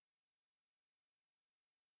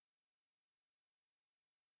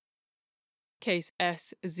Case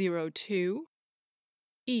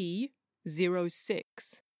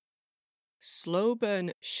S02E06.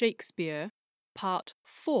 Slowburn Shakespeare, Part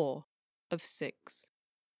 4 of 6.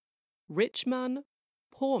 Rich man,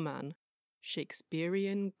 poor man,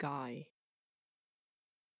 Shakespearean guy.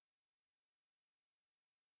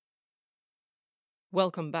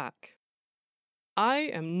 Welcome back. I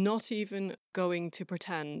am not even going to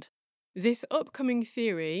pretend. This upcoming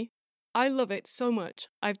theory, I love it so much,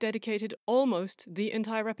 I've dedicated almost the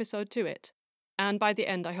entire episode to it. And by the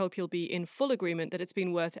end, I hope you'll be in full agreement that it's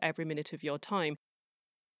been worth every minute of your time.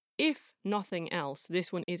 If nothing else,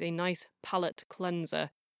 this one is a nice palate cleanser.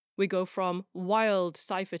 We go from wild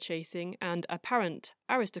cipher chasing and apparent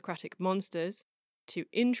aristocratic monsters to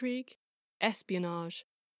intrigue, espionage,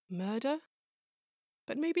 murder?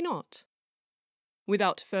 But maybe not.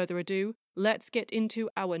 Without further ado, let's get into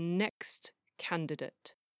our next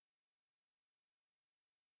candidate.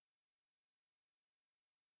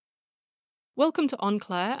 Welcome to On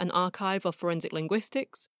Clair, an archive of forensic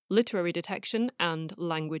linguistics, literary detection, and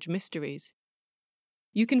language mysteries.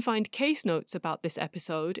 You can find case notes about this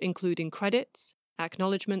episode, including credits,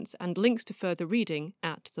 acknowledgements, and links to further reading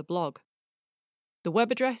at the blog. The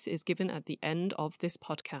web address is given at the end of this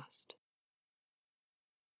podcast.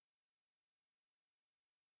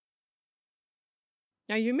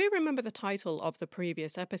 Now, you may remember the title of the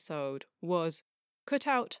previous episode was Cut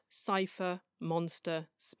Out, Cipher, Monster,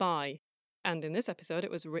 Spy. And in this episode, it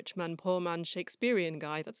was Rich Man, Poor Man, Shakespearean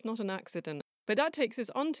Guy. That's not an accident. But that takes us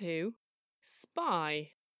on to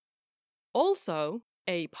spy. Also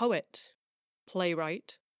a poet,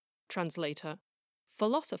 playwright, translator,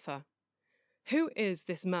 philosopher. Who is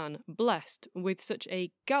this man blessed with such a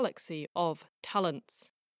galaxy of talents?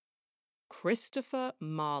 Christopher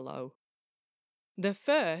Marlowe. The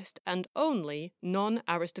first and only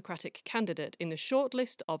non-aristocratic candidate in the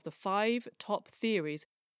shortlist of the 5 top theories,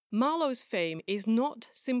 Marlowe's fame is not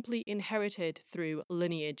simply inherited through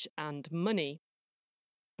lineage and money.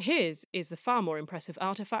 His is the far more impressive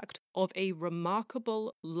artifact of a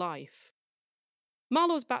remarkable life.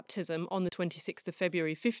 Marlowe's baptism on the 26th of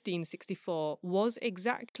February 1564 was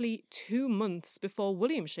exactly 2 months before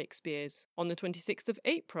William Shakespeare's on the 26th of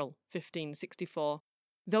April 1564,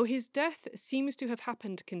 though his death seems to have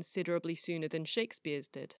happened considerably sooner than Shakespeare's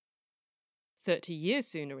did. 30 years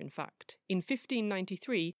sooner, in fact, in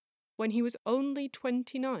 1593, when he was only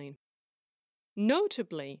 29.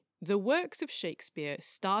 Notably, the works of Shakespeare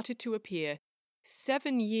started to appear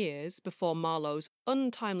 7 years before Marlowe's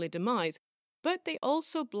untimely demise, but they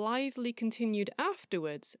also blithely continued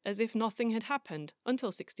afterwards as if nothing had happened until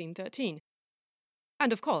 1613.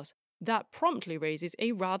 And of course, that promptly raises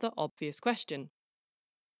a rather obvious question.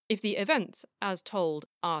 If the events, as told,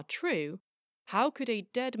 are true, how could a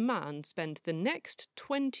dead man spend the next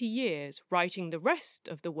 20 years writing the rest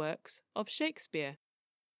of the works of Shakespeare?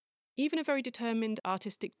 Even a very determined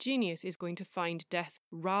artistic genius is going to find death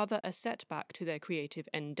rather a setback to their creative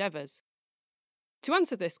endeavours. To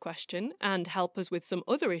answer this question, and help us with some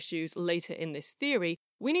other issues later in this theory,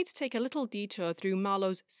 we need to take a little detour through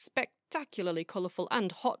Marlowe's spectacularly colourful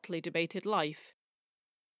and hotly debated life.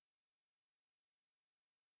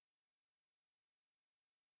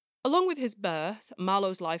 Along with his birth,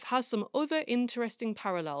 Marlowe's life has some other interesting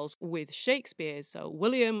parallels with Shakespeare's. So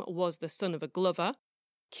William was the son of a glover.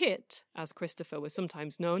 Kit, as Christopher was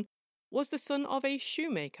sometimes known, was the son of a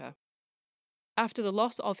shoemaker. After the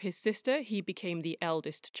loss of his sister, he became the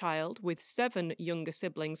eldest child with 7 younger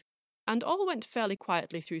siblings, and all went fairly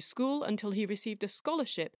quietly through school until he received a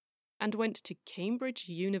scholarship and went to Cambridge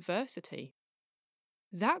University.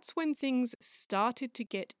 That's when things started to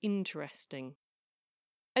get interesting.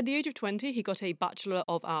 At the age of 20, he got a Bachelor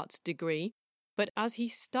of Arts degree, but as he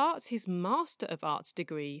starts his Master of Arts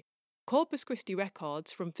degree, Corpus Christi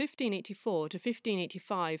records from 1584 to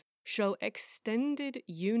 1585 show extended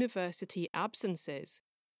university absences.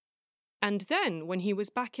 And then, when he was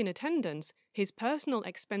back in attendance, his personal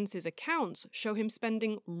expenses accounts show him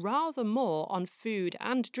spending rather more on food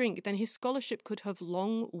and drink than his scholarship could have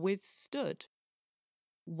long withstood.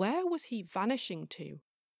 Where was he vanishing to?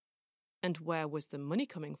 And where was the money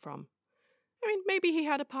coming from? I mean, maybe he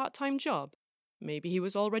had a part-time job. Maybe he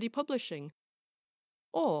was already publishing.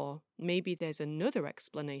 Or maybe there's another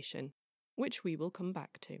explanation, which we will come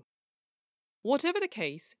back to. Whatever the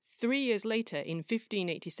case, 3 years later, in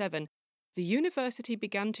 1587, the university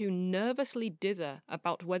began to nervously dither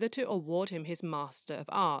about whether to award him his Master of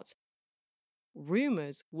Arts.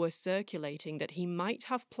 Rumours were circulating that he might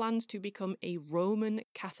have plans to become a Roman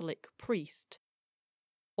Catholic priest.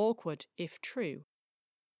 Awkward if true.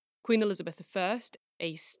 Queen Elizabeth I,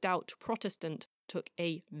 a stout Protestant, took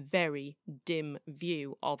a very dim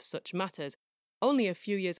view of such matters. Only a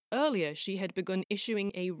few years earlier, she had begun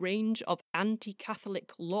issuing a range of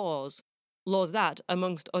anti-Catholic laws that,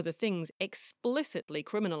 amongst other things, explicitly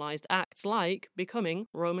criminalised acts like becoming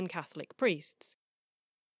Roman Catholic priests.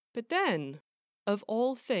 But then, of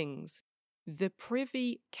all things, the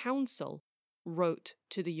Privy Council wrote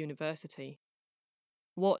to the university.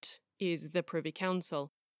 What is the Privy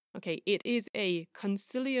Council? Okay, it is a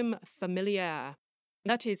concilium familiare.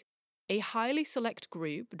 That is, a highly select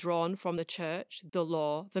group drawn from the church, the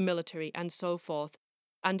law, the military, and so forth,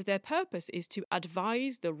 and their purpose is to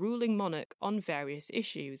advise the ruling monarch on various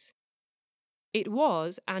issues. It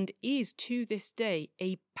was, and is to this day,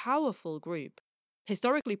 a powerful group,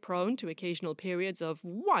 historically prone to occasional periods of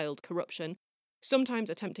wild corruption, sometimes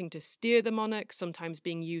attempting to steer the monarch, sometimes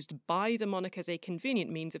being used by the monarch as a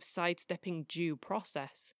convenient means of sidestepping due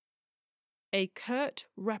process. A curt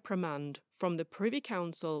reprimand from the Privy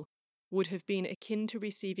Council would have been akin to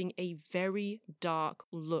receiving a very dark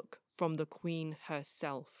look from the Queen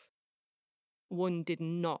herself. One did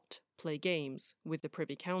not play games with the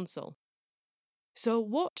Privy Council. So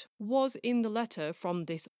what was in the letter from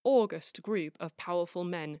this august group of powerful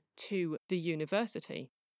men to the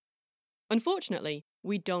university? Unfortunately,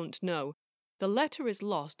 we don't know. The letter is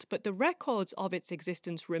lost, but the records of its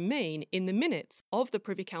existence remain in the minutes of the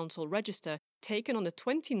Privy Council register taken on the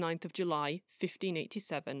 29th of July,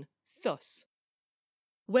 1587, thus.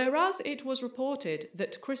 Whereas it was reported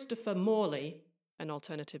that Christopher Morley, an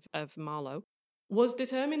alternative of Marlowe, was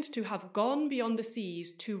determined to have gone beyond the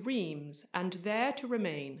seas to Rheims and there to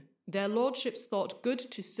remain, their lordships thought good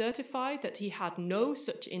to certify that he had no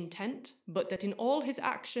such intent, but that in all his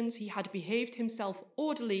actions he had behaved himself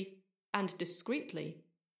orderly and discreetly,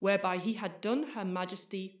 whereby he had done Her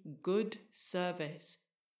Majesty good service,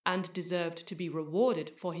 and deserved to be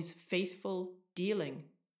rewarded for his faithful dealing.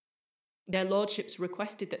 Their lordships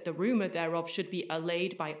requested that the rumour thereof should be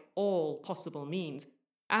allayed by all possible means,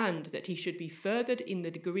 and that he should be furthered in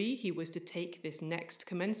the degree he was to take this next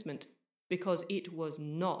commencement, because it was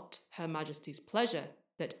not Her Majesty's pleasure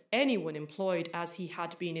that anyone employed as he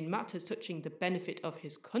had been in matters touching the benefit of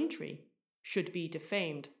his country should be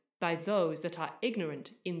defamed by those that are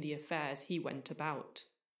ignorant in the affairs he went about.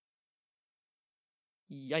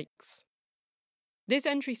 Yikes. This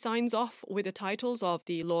entry signs off with the titles of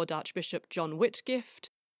the Lord Archbishop John Whitgift,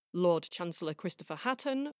 Lord Chancellor Christopher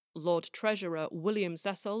Hatton, Lord Treasurer William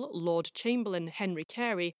Cecil, Lord Chamberlain Henry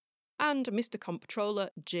Carey, and Mr. Comptroller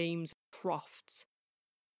James Crofts.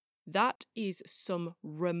 That is some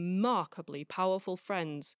remarkably powerful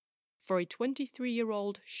friends for a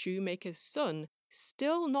 23-year-old shoemaker's son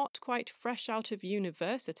still not quite fresh out of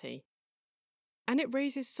university. And it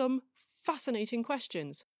raises some fascinating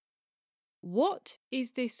questions. What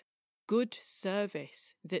is this good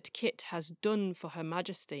service that Kit has done for Her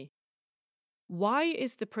Majesty? Why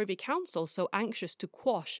is the Privy Council so anxious to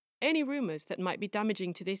quash any rumours that might be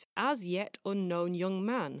damaging to this as yet unknown young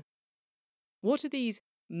man? What are these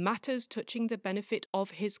matters touching the benefit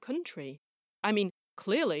of his country? I mean,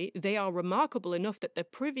 clearly they are remarkable enough that the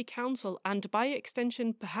Privy Council, and by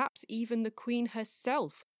extension perhaps even the Queen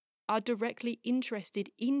herself, are directly interested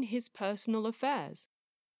in his personal affairs.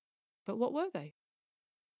 But what were they?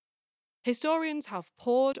 Historians have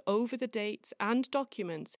pored over the dates and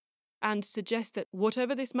documents and suggest that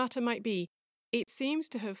whatever this matter might be, it seems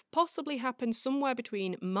to have possibly happened somewhere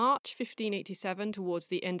between March 1587, towards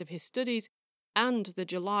the end of his studies, and the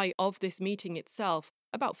July of this meeting itself,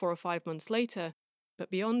 about 4 or 5 months later. But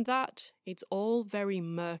beyond that, it's all very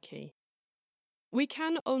murky. We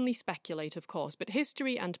can only speculate, of course, but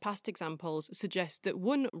history and past examples suggest that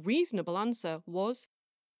one reasonable answer was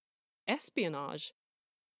espionage.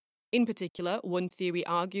 In particular, one theory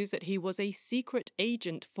argues that he was a secret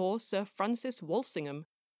agent for Sir Francis Walsingham.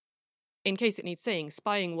 In case it needs saying,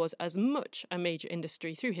 spying was as much a major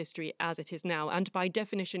industry through history as it is now, and by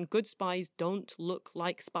definition, good spies don't look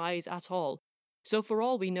like spies at all. So for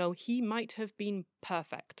all we know, he might have been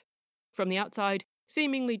perfect. From the outside,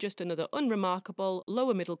 seemingly just another unremarkable,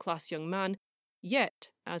 lower middle class young man, yet,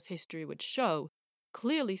 as history would show,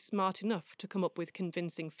 clearly smart enough to come up with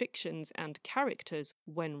convincing fictions and characters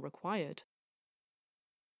when required.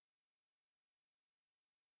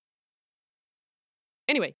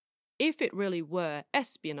 Anyway, if it really were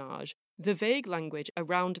espionage, the vague language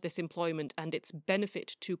around this employment and its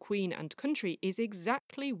benefit to Queen and country is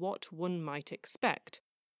exactly what one might expect.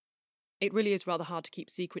 It really is rather hard to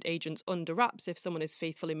keep secret agents under wraps if someone is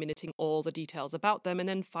faithfully minuting all the details about them and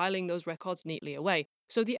then filing those records neatly away,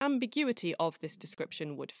 so the ambiguity of this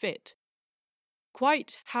description would fit.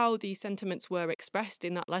 Quite how the sentiments were expressed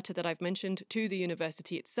in that letter that I've mentioned to the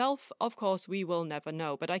university itself, of course, we will never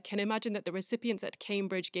know, but I can imagine that the recipients at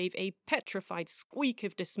Cambridge gave a petrified squeak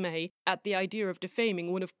of dismay at the idea of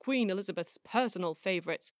defaming one of Queen Elizabeth's personal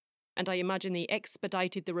favourites, and I imagine they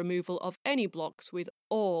expedited the removal of any blocks with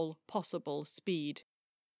all possible speed.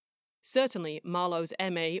 Certainly, Marlowe's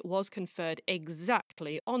MA was conferred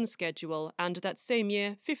exactly on schedule, and that same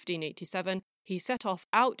year, 1587, he set off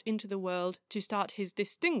out into the world to start his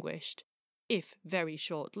distinguished, if very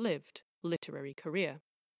short-lived, literary career.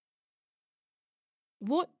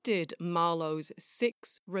 What did Marlowe's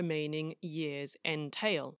 6 remaining years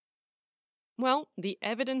entail? Well, the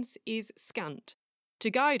evidence is scant. To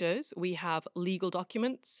guide us, we have legal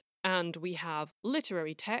documents, and we have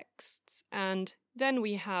literary texts, and then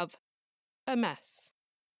we have a mess.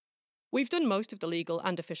 We've done most of the legal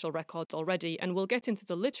and official records already, and we'll get into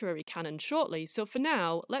the literary canon shortly, so for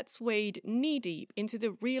now, let's wade knee-deep into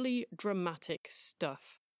the really dramatic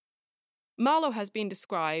stuff. Marlowe has been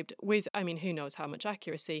described with, who knows how much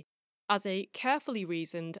accuracy, as a carefully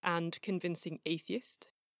reasoned and convincing atheist,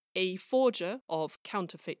 a forger of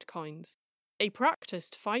counterfeit coins, a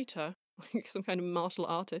practiced fighter, like some kind of martial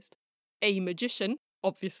artist, a magician,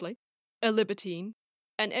 obviously, a libertine,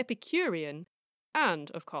 an Epicurean,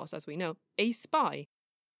 and, of course, as we know, a spy.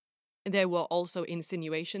 There were also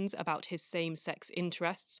insinuations about his same-sex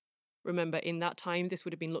interests. Remember, in that time, this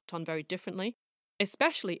would have been looked on very differently,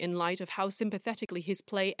 especially in light of how sympathetically his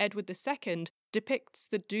play Edward II depicts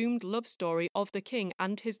the doomed love story of the king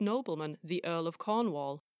and his nobleman, the Earl of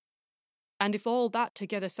Cornwall. And if all that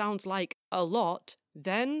together sounds like a lot,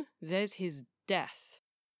 then there's his death.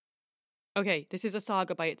 Okay, this is a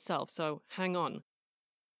saga by itself, so hang on.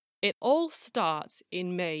 It all starts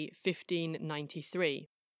in May 1593.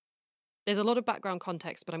 There's a lot of background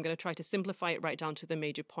context, but I'm going to try to simplify it right down to the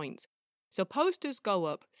major points. So posters go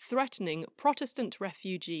up threatening Protestant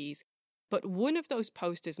refugees, but one of those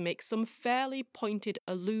posters makes some fairly pointed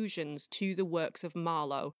allusions to the works of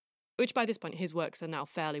Marlowe, which by this point his works are now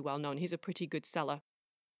fairly well known. He's a pretty good seller.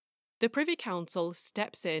 The Privy Council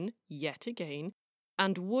steps in, yet again,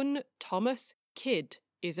 and one Thomas Kidd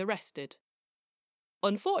is arrested.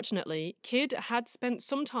 Unfortunately, Kidd had spent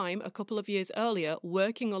some time a couple of years earlier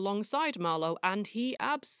working alongside Marlowe, and he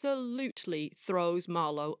absolutely throws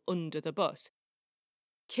Marlowe under the bus.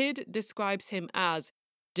 Kidd describes him as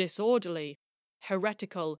disorderly,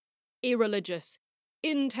 heretical, irreligious,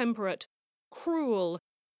 intemperate, cruel,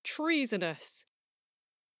 treasonous.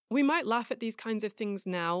 We might laugh at these kinds of things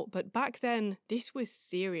now, but back then, this was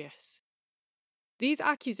serious. These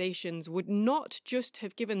accusations would not just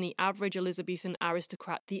have given the average Elizabethan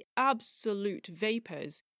aristocrat the absolute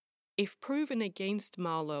vapours. If proven against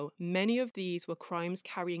Marlowe, many of these were crimes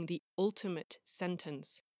carrying the ultimate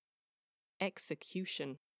sentence: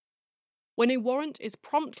 execution. When a warrant is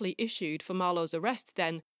promptly issued for Marlowe's arrest,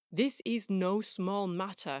 then, this is no small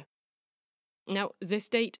matter. Now, the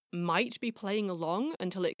state might be playing along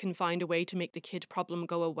until it can find a way to make the Kidd problem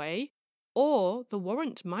go away, or the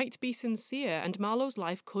warrant might be sincere and Marlowe's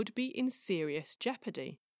life could be in serious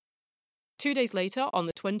jeopardy. 2 days later, on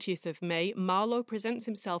the 20th of May, Marlowe presents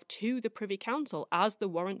himself to the Privy Council as the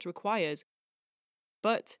warrant requires.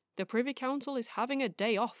 But the Privy Council is having a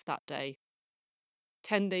day off that day.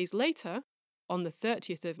 10 days later, on the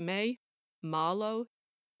 30th of May, Marlowe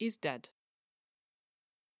is dead.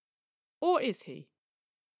 Or is he?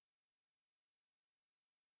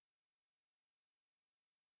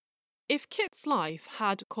 If Kit's life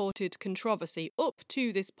had courted controversy up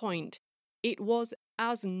to this point, it was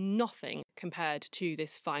as nothing compared to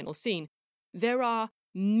this final scene. There are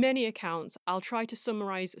many accounts. I'll try to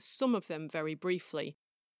summarise some of them very briefly.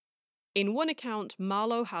 In one account,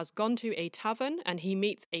 Marlowe has gone to a tavern and he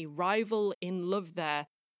meets a rival in love there,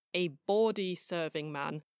 a bawdy serving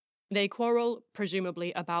man. They quarrel,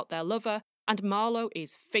 presumably about their lover, and Marlowe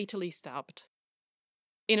is fatally stabbed.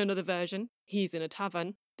 In another version, he's in a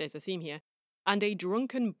tavern, there's a theme here, and a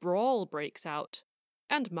drunken brawl breaks out,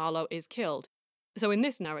 and Marlowe is killed. So in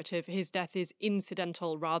this narrative, his death is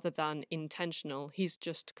incidental rather than intentional. He's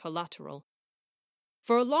just collateral.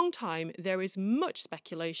 For a long time, there is much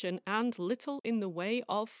speculation and little in the way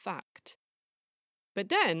of fact. But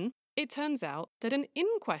then, it turns out that an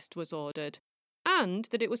inquest was ordered, and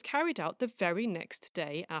that it was carried out the very next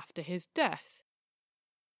day after his death.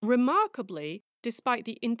 Remarkably, despite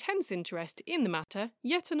the intense interest in the matter,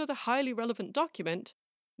 yet another highly relevant document,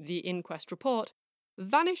 the inquest report,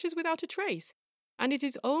 vanishes without a trace, and it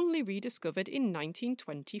is only rediscovered in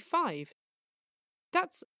 1925.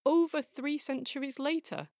 That's over 3 centuries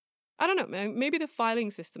later, I don't know, maybe the filing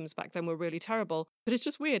systems back then were really terrible, but it's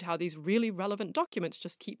just weird how these really relevant documents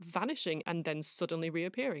just keep vanishing and then suddenly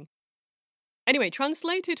reappearing. Anyway,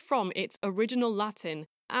 translated from its original Latin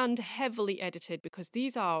and heavily edited, because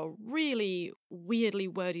these are really weirdly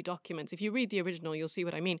wordy documents. If you read the original, you'll see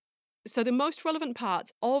what I mean. So the most relevant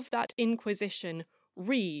parts of that Inquisition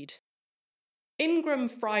read: Ingram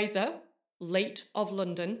Fraser, late of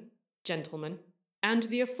London, gentleman, and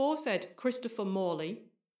the aforesaid Christopher Morley,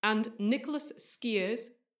 and Nicholas Skeers,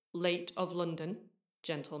 late of London,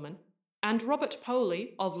 gentleman, and Robert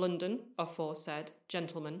Poley of London, aforesaid,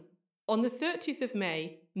 gentleman, on the 30th of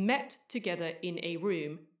May, met together in a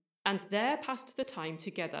room, and there passed the time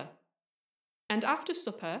together. And after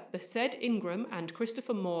supper, the said Ingram and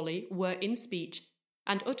Christopher Morley were in speech,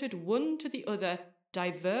 and uttered one to the other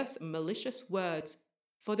diverse malicious words,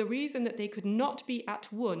 for the reason that they could not be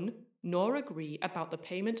at one, nor agree about the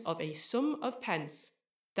payment of a sum of pence,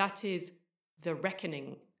 that is, the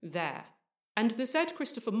reckoning there. And the said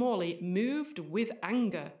Christopher Morley moved with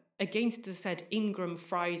anger against the said Ingram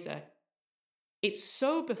Fraser. It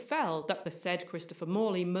so befell that the said Christopher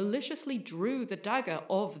Morley maliciously drew the dagger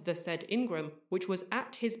of the said Ingram, which was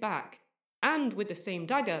at his back, and with the same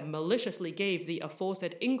dagger maliciously gave the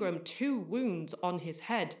aforesaid Ingram 2 wounds on his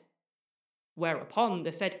head. Whereupon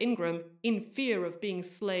the said Ingram, in fear of being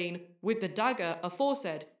slain with the dagger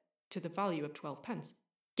aforesaid, to the value of 12 pence,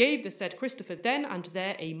 gave the said Christopher then and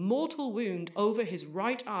there a mortal wound over his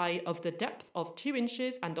right eye of the depth of 2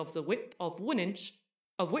 inches and of the width of 1 inch,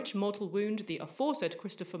 of which mortal wound the aforesaid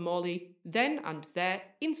Christopher Morley then and there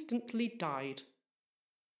instantly died.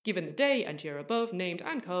 Given the day and year above, named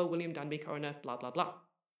and co. William Danby, coroner, blah blah blah.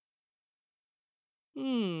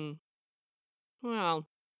 Well,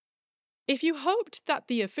 if you hoped that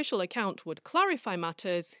the official account would clarify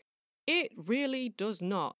matters, it really does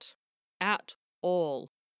not. At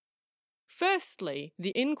all. Firstly,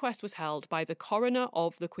 the inquest was held by the coroner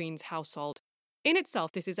of the Queen's household. In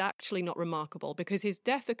itself, this is actually not remarkable because his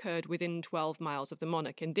death occurred within 12 miles of the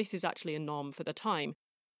monarch, and this is actually a norm for the time.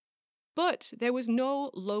 But there was no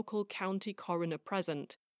local county coroner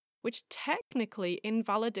present, which technically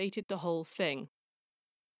invalidated the whole thing.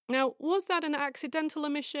 Now, was that an accidental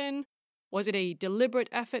omission? Was it a deliberate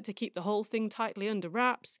effort to keep the whole thing tightly under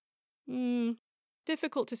wraps?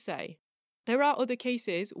 Difficult to say. There are other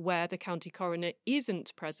cases where the county coroner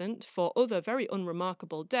isn't present for other very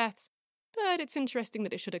unremarkable deaths, but it's interesting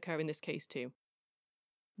that it should occur in this case too.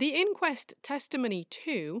 The inquest testimony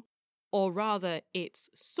too, or rather its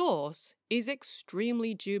source, is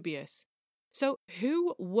extremely dubious. So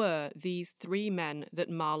who were these 3 men that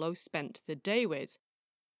Marlowe spent the day with?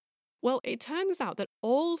 Well, it turns out that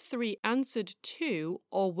all 3 answered to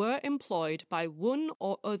or were employed by one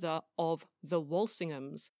or other of the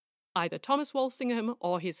Walsinghams, either Thomas Walsingham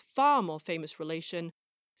or his far more famous relation,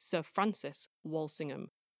 Sir Francis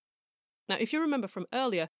Walsingham. Now, if you remember from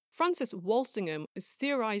earlier, Francis Walsingham is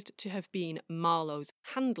theorised to have been Marlowe's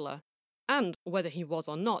handler, and whether he was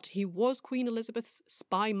or not, he was Queen Elizabeth's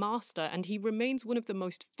spy master, and he remains one of the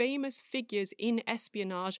most famous figures in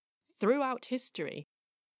espionage throughout history.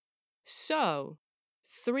 So,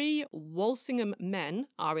 3 Walsingham men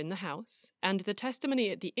are in the house, and the testimony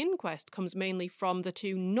at the inquest comes mainly from the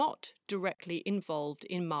 2 not directly involved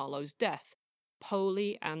in Marlowe's death,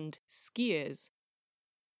 Poley and Skeers.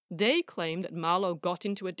 They claim that Marlowe got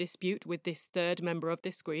into a dispute with this 3rd member of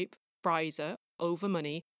this group, Fraser, over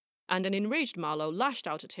money, and an enraged Marlowe lashed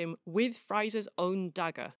out at him with Fraser's own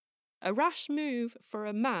dagger. A rash move for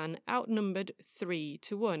a man outnumbered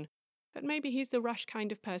 3-1. But maybe he's the rash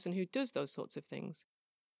kind of person who does those sorts of things.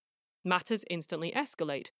 Matters instantly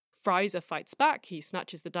escalate. Fraser fights back, he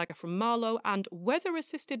snatches the dagger from Marlowe, and whether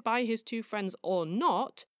assisted by his 2 friends or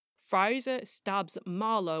not, Fraser stabs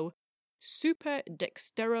Marlowe super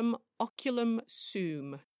dexterum oculum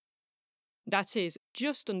sum. That is,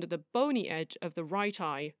 just under the bony edge of the right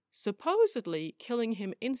eye, supposedly killing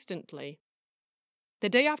him instantly. The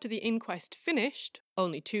day after the inquest finished,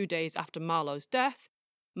 only 2 days after Marlowe's death,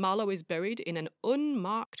 Marlowe is buried in an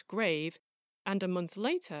unmarked grave, and a month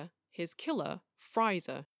later, his killer,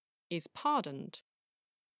 Fraser, is pardoned.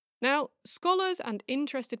 Now, scholars and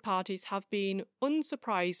interested parties have been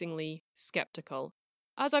unsurprisingly sceptical.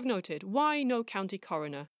 As I've noted, why no county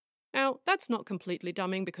coroner? Now, that's not completely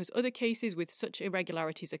damning because other cases with such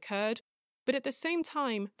irregularities occurred, but at the same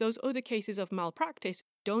time, those other cases of malpractice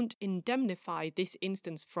don't indemnify this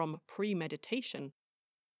instance from premeditation.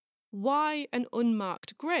 Why an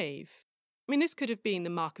unmarked grave? I mean, this could have been the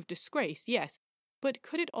mark of disgrace, yes, but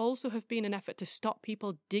could it also have been an effort to stop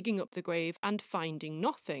people digging up the grave and finding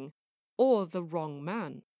nothing, or the wrong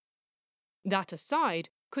man? That aside,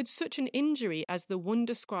 could such an injury as the one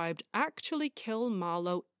described actually kill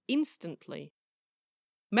Marlowe instantly?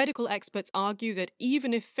 Medical experts argue that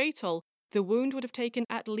even if fatal, the wound would have taken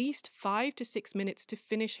at least 5 to 6 minutes to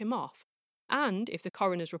finish him off, and if the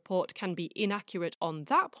coroner's report can be inaccurate on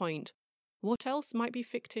that point, what else might be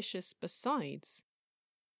fictitious besides?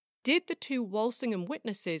 Did the two Walsingham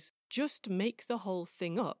witnesses just make the whole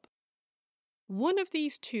thing up? One of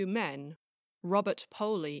these two men, Robert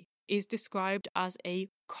Poley, is described as a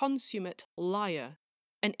consummate liar,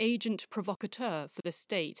 an agent provocateur for the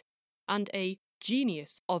state, and a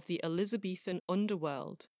genius of the Elizabethan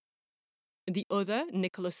underworld. The other,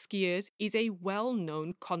 Nicholas Skeers, is a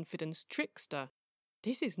well-known confidence trickster.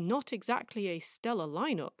 This is not exactly a stellar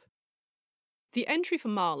lineup. The entry for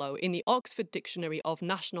Marlowe in the Oxford Dictionary of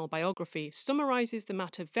National Biography summarises the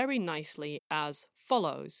matter very nicely as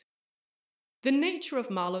follows. The nature of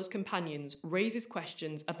Marlowe's companions raises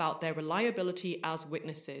questions about their reliability as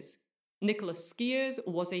witnesses. Nicholas Skeers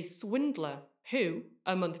was a swindler who,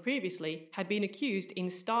 a month previously, had been accused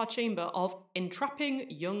in Star Chamber of entrapping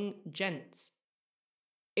young gents.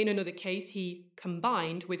 In another case, he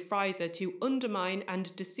combined with Fraser to undermine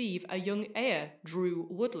and deceive a young heir, Drew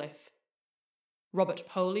Woodliffe. Robert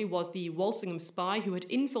Poley was the Walsingham spy who had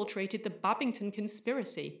infiltrated the Babington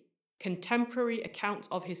conspiracy. Contemporary accounts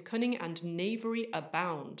of his cunning and knavery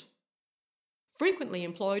abound. Frequently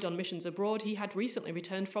employed on missions abroad, he had recently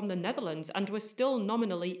returned from the Netherlands and was still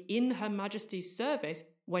nominally in Her Majesty's service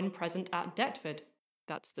when present at Deptford.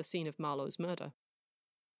 That's the scene of Marlowe's murder.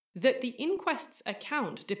 That the inquest's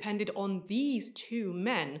account depended on these two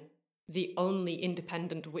men, the only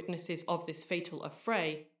independent witnesses of this fatal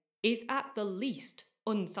affray, is at the least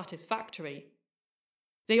unsatisfactory.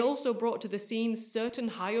 They also brought to the scene certain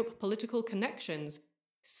high-up political connections.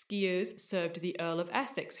 Skeers served the Earl of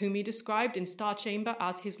Essex, whom he described in Star Chamber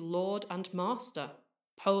as his lord and master.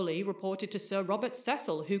 Poley reported to Sir Robert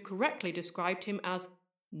Cecil, who correctly described him as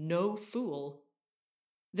no fool.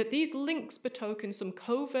 That these links betoken some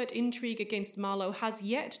covert intrigue against Marlowe has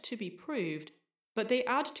yet to be proved, but they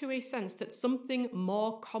add to a sense that something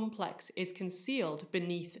more complex is concealed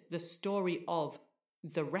beneath the story of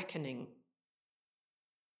the reckoning.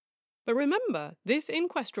 But remember, this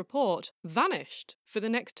inquest report vanished for the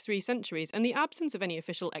next 3 centuries, and the absence of any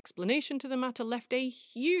official explanation to the matter left a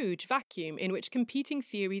huge vacuum in which competing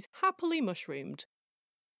theories happily mushroomed.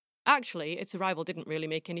 Actually, its arrival didn't really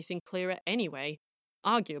make anything clearer anyway.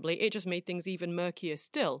 Arguably, it just made things even murkier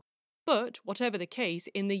still. But, whatever the case,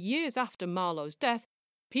 in the years after Marlowe's death,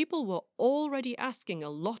 people were already asking a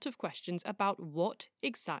lot of questions about what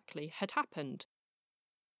exactly had happened.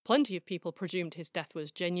 Plenty of people presumed his death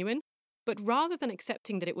was genuine, but rather than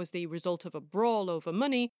accepting that it was the result of a brawl over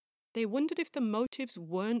money, they wondered if the motives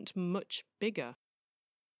weren't much bigger.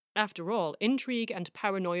 After all, intrigue and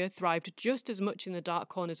paranoia thrived just as much in the dark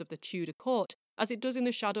corners of the Tudor court as it does in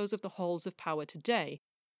the shadows of the halls of power today,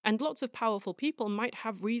 and lots of powerful people might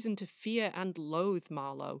have reason to fear and loathe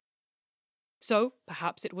Marlowe. So,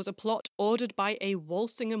 perhaps it was a plot ordered by a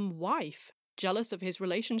Walsingham wife, jealous of his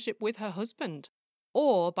relationship with her husband,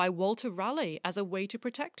 or by Walter Raleigh as a way to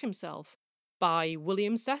protect himself, by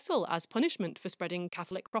William Cecil as punishment for spreading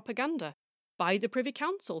Catholic propaganda, by the Privy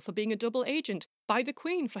Council for being a double agent, by the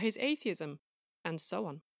Queen for his atheism, and so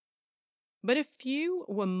on. But a few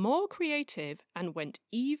were more creative and went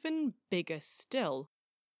even bigger still.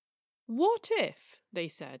 What if, they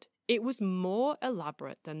said, it was more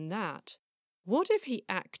elaborate than that? What if he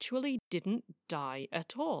actually didn't die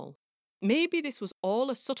at all? Maybe this was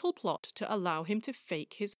all a subtle plot to allow him to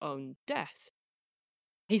fake his own death.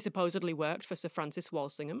 He supposedly worked for Sir Francis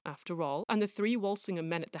Walsingham, after all, and the 3 Walsingham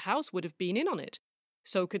men at the house would have been in on it.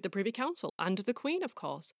 So could the Privy Council, and the Queen, of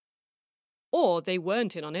course. Or they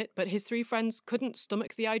weren't in on it, but his 3 friends couldn't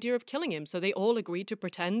stomach the idea of killing him, so they all agreed to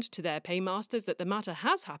pretend to their paymasters that the matter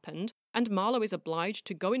has happened, and Marlowe is obliged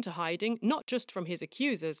to go into hiding, not just from his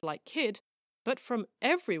accusers like Kidd, but from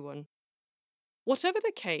everyone. Whatever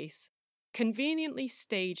the case, conveniently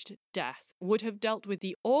staged death would have dealt with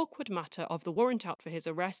the awkward matter of the warrant out for his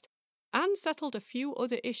arrest and settled a few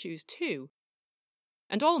other issues too.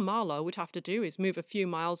 And all Marlowe would have to do is move a few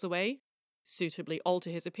miles away, suitably alter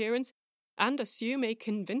his appearance, and assume a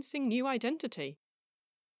convincing new identity.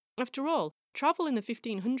 After all, travel in the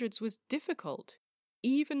 1500s was difficult.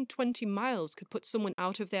 Even 20 miles could put someone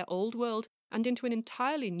out of their old world and into an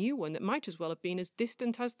entirely new one that might as well have been as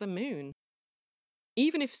distant as the moon.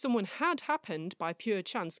 Even if someone had happened, by pure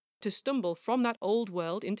chance, to stumble from that old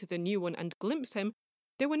world into the new one and glimpse him,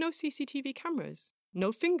 there were no CCTV cameras,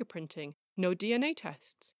 no fingerprinting, no DNA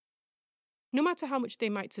tests. No matter how much they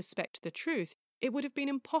might suspect the truth, it would have been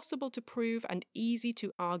impossible to prove and easy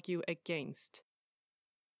to argue against.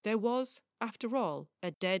 There was, after all,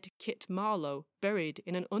 a dead Kit Marlowe buried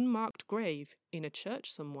in an unmarked grave in a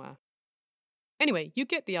church somewhere. Anyway, you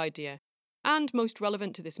get the idea. And most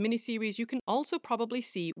relevant to this miniseries, you can also probably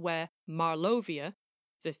see where Marlovia,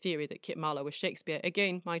 the theory that Kit Marlowe was Shakespeare,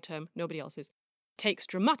 again, my term, nobody else's, takes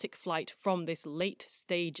dramatic flight from this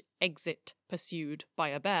late-stage exit pursued by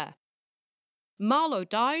a bear. Marlowe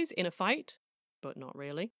dies in a fight, but not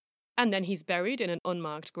really. And then he's buried in an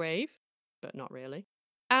unmarked grave, but not really.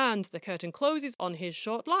 And the curtain closes on his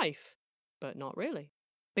short life, but not really.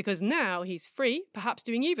 Because now he's free, perhaps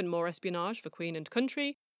doing even more espionage for Queen and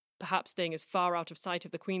country, perhaps staying as far out of sight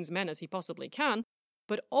of the Queen's men as he possibly can,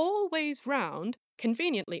 but always round,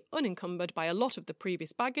 conveniently unencumbered by a lot of the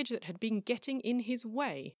previous baggage that had been getting in his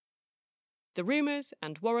way. The rumours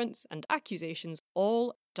and warrants and accusations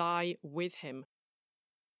all die with him.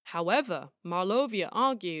 However, Marlovia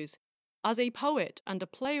argues, as a poet and a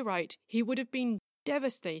playwright, he would have been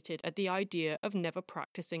devastated at the idea of never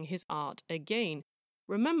practicing his art again.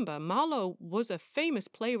 Remember, Marlowe was a famous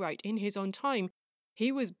playwright in his own time.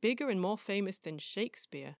 He was bigger and more famous than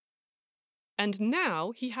Shakespeare. And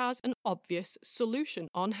now he has an obvious solution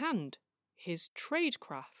on hand, his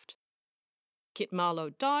tradecraft. Kit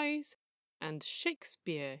Marlowe dies, and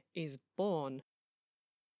Shakespeare is born.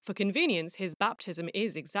 For convenience, his baptism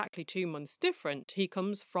is exactly 2 months different. He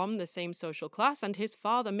comes from the same social class, and his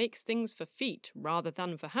father makes things for feet rather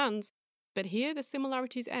than for hands. But here the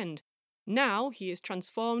similarities end. Now he is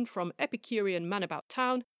transformed from Epicurean man about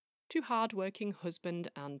town to hard-working husband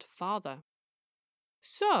and father.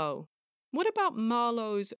 So, what about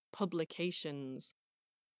Marlowe's publications?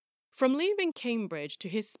 From leaving Cambridge to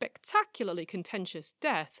his spectacularly contentious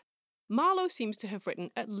death, Marlowe seems to have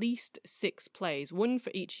written at least 6 plays, one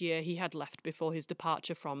for each year he had left before his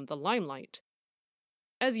departure from the limelight.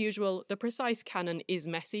 As usual, the precise canon is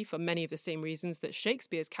messy for many of the same reasons that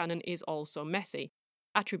Shakespeare's canon is also messy.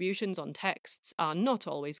 Attributions on texts are not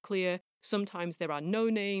always clear. Sometimes there are no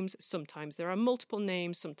names, sometimes there are multiple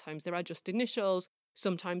names, sometimes there are just initials.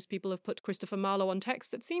 Sometimes people have put Christopher Marlowe on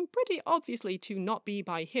texts that seem pretty obviously to not be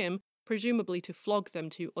by him, presumably to flog them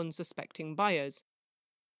to unsuspecting buyers.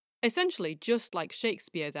 Essentially, just like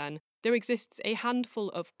Shakespeare then, there exists a handful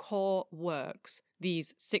of core works,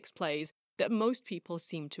 these 6 plays, that most people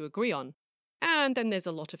seem to agree on. And then there's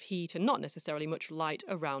a lot of heat and not necessarily much light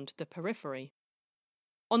around the periphery.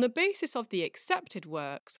 On the basis of the accepted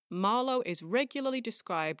works, Marlowe is regularly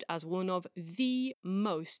described as one of the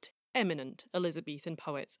most eminent Elizabethan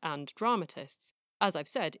poets and dramatists. As I've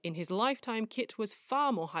said, in his lifetime, Kit was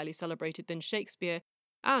far more highly celebrated than Shakespeare,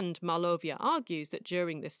 and Marlovia argues that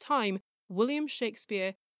during this time, William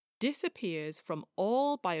Shakespeare disappears from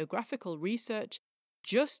all biographical research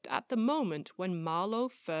just at the moment when Marlowe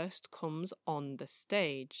first comes on the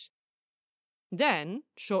stage. Then,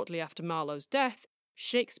 shortly after Marlowe's death,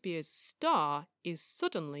 Shakespeare's star is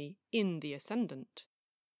suddenly in the ascendant.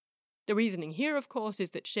 The reasoning here, of course,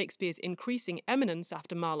 is that Shakespeare's increasing eminence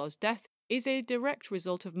after Marlowe's death is a direct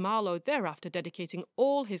result of Marlowe thereafter dedicating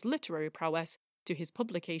all his literary prowess to his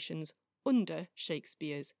publications under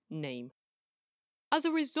Shakespeare's name. As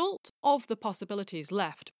a result of the possibilities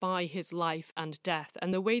left by his life and death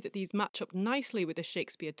and the way that these match up nicely with the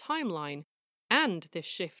Shakespeare timeline and this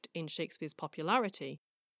shift in Shakespeare's popularity,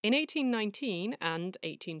 in 1819 and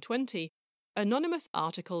 1820, anonymous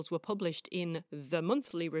articles were published in The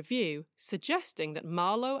Monthly Review suggesting that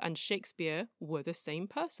Marlowe and Shakespeare were the same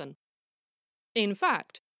person. In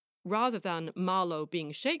fact, rather than Marlowe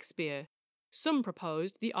being Shakespeare, some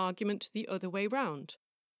proposed the argument the other way round.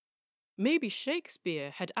 Maybe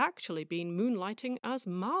Shakespeare had actually been moonlighting as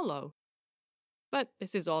Marlowe. But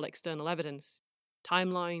this is all external evidence.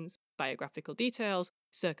 Timelines, biographical details,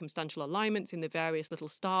 circumstantial alignments in the various little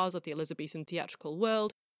stars of the Elizabethan theatrical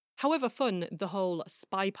world. However fun the whole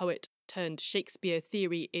spy poet turned Shakespeare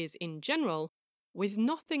theory is in general, with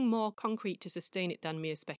nothing more concrete to sustain it than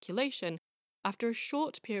mere speculation, after a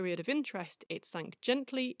short period of interest it sank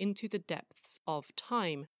gently into the depths of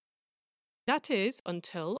time. That is,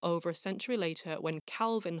 until over a century later when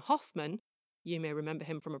Calvin Hoffman, you may remember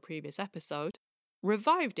him from a previous episode,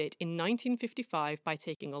 revived it in 1955 by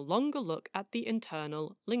taking a longer look at the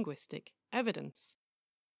internal linguistic evidence.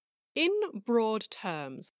 In broad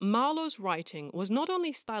terms, Marlowe's writing was not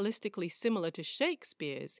only stylistically similar to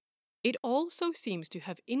Shakespeare's, it also seems to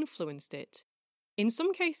have influenced it. In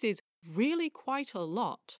some cases, really quite a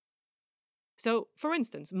lot. So, for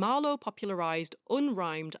instance, Marlowe popularised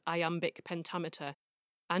unrhymed iambic pentameter,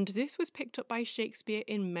 and this was picked up by Shakespeare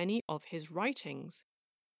in many of his writings.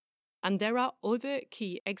 and there are other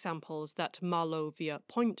key examples that Marlowe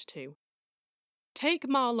point to. Take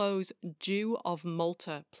Marlowe's Jew of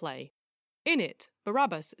Malta play. In it,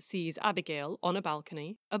 Barabbas sees Abigail on a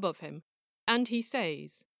balcony above him, and he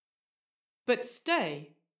says, "But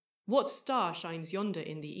stay, what star shines yonder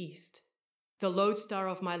in the east? The lodestar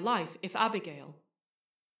of my life, if Abigail."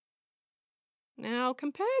 Now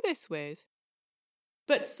compare this with,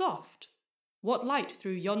 "But soft, what light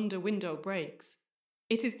through yonder window breaks?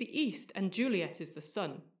 It is the east, and Juliet is the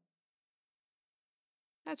sun."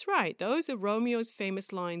 That's right, those are Romeo's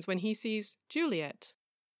famous lines when he sees Juliet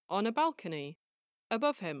on a balcony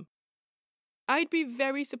above him. I'd be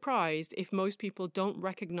very surprised if most people don't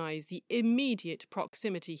recognize the immediate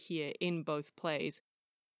proximity here in both plays.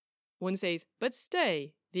 One says, "But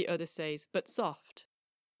stay," the other says, "But soft."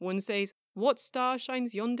 One says, "What star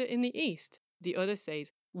shines yonder in the east?" The other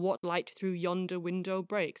says, "What light through yonder window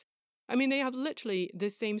breaks?" I mean, they have literally the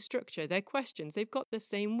same structure. They're questions. They've got the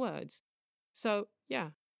same words. So,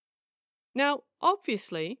 yeah. Now,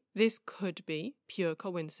 obviously, this could be pure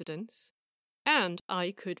coincidence, and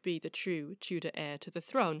I could be the true Tudor heir to the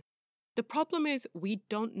throne. The problem is we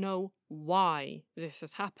don't know why this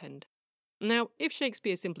has happened. Now, if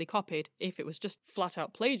Shakespeare simply copied, if it was just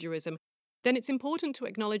flat-out plagiarism, then it's important to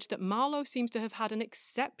acknowledge that Marlowe seems to have had an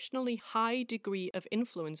exceptionally high degree of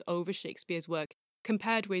influence over Shakespeare's work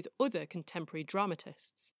compared with other contemporary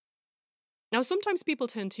dramatists. Now, sometimes people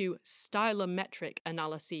turn to stylometric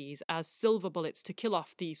analyses as silver bullets to kill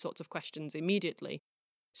off these sorts of questions immediately.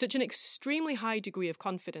 Such an extremely high degree of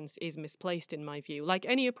confidence is misplaced in my view. Like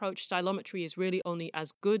any approach, stylometry is really only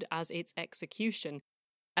as good as its execution.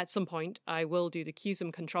 At some point, I will do the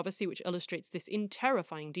Cusum controversy, which illustrates this in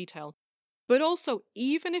terrifying detail. But also,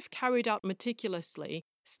 even if carried out meticulously,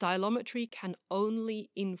 stylometry can only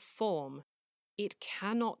inform. It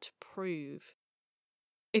cannot prove.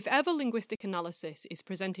 If ever linguistic analysis is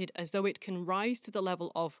presented as though it can rise to the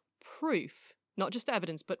level of proof, not just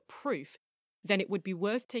evidence, but proof, then it would be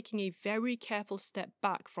worth taking a very careful step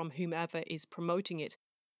back from whomever is promoting it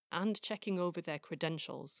and checking over their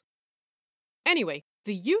credentials. Anyway,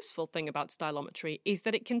 the useful thing about stylometry is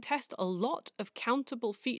that it can test a lot of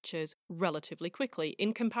countable features relatively quickly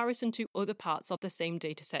in comparison to other parts of the same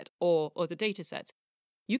dataset or other datasets.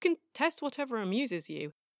 You can test whatever amuses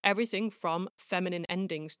you, everything from feminine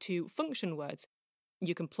endings to function words.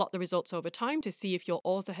 You can plot the results over time to see if your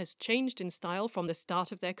author has changed in style from the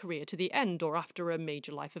start of their career to the end or after a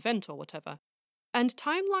major life event or whatever. And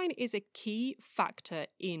timeline is a key factor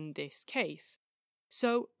in this case.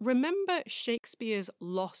 So remember Shakespeare's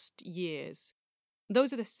lost years.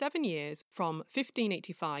 Those are the 7 years from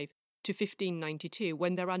 1585 to 1592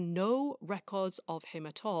 when there are no records of him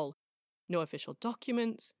at all. No official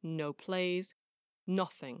documents, no plays,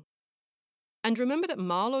 nothing. And remember that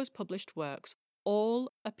Marlowe's published works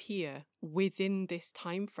all appear within this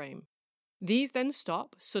time frame. These then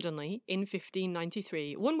stop suddenly in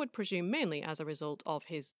 1593, one would presume mainly as a result of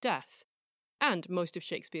his death, and most of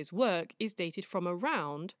Shakespeare's work is dated from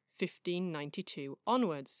around 1592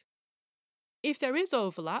 onwards. If there is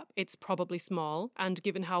overlap, it's probably small, and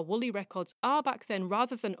given how woolly records are back then,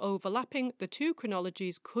 rather than overlapping, the two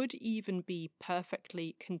chronologies could even be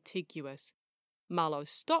perfectly contiguous. Marlowe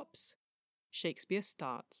stops, Shakespeare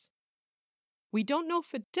starts. We don't know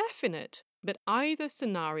for definite, but either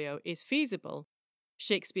scenario is feasible.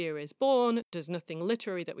 Shakespeare is born, does nothing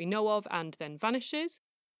literary that we know of, and then vanishes.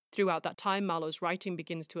 Throughout that time, Marlowe's writing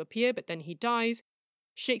begins to appear, but then he dies.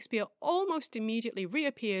 Shakespeare almost immediately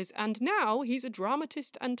reappears, and now he's a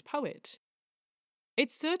dramatist and poet.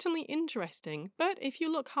 It's certainly interesting, but if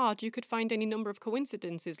you look hard, you could find any number of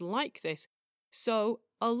coincidences like this. So,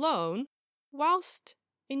 alone, whilst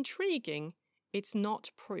intriguing, it's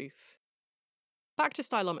not proof. Back to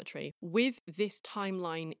stylometry, with this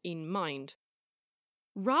timeline in mind.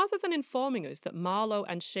 Rather than informing us that Marlowe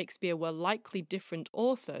and Shakespeare were likely different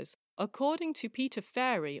authors, according to Peter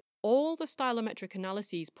Ferry, all the stylometric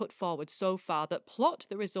analyses put forward so far that plot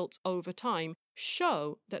the results over time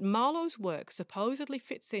show that Marlowe's work supposedly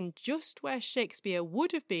fits in just where Shakespeare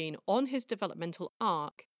would have been on his developmental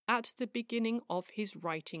arc at the beginning of his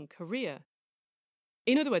writing career.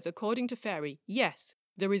 In other words, according to Ferry, yes,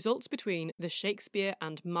 the results between the Shakespeare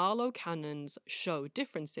and Marlowe canons show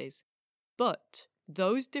differences, but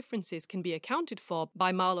those differences can be accounted for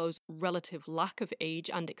by Marlowe's relative lack of age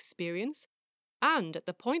and experience, and at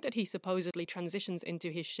the point that he supposedly transitions into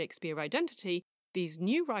his Shakespeare identity, these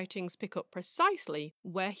new writings pick up precisely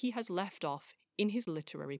where he has left off in his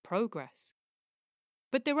literary progress.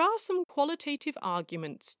 But there are some qualitative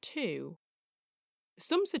arguments too.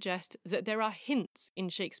 some suggest that there are hints in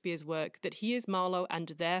Shakespeare's work that he is Marlowe and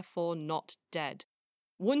therefore not dead.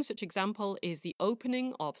 One such example is the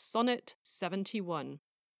opening of Sonnet 71.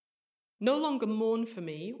 No longer mourn for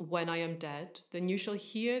me when I am dead, then you shall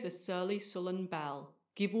hear the surly sullen bell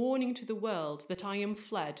give warning to the world that I am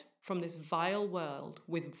fled from this vile world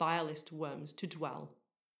with vilest worms to dwell.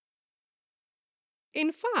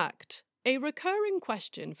 In fact, a recurring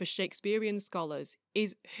question for Shakespearean scholars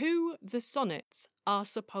is who the sonnets are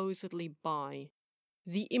supposedly by,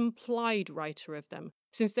 the implied writer of them,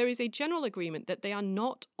 since there is a general agreement that they are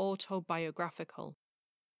not autobiographical.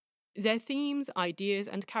 Their themes, ideas,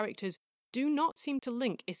 and characters do not seem to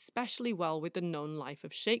link especially well with the known life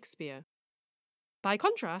of Shakespeare. By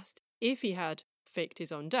contrast, if he had faked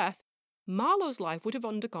his own death, Marlowe's life would have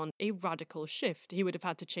undergone a radical shift. He would have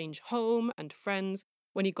had to change home and friends.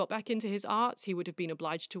 When he got back into his arts, he would have been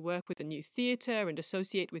obliged to work with a new theatre and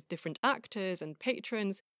associate with different actors and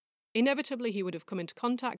patrons. Inevitably, he would have come into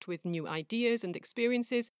contact with new ideas and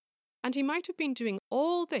experiences, and he might have been doing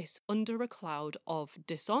all this under a cloud of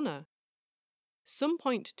dishonour. Some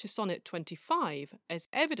point to Sonnet 25 as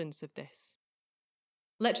evidence of this.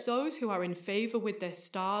 Let those who are in favour with their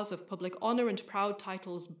stars of public honour and proud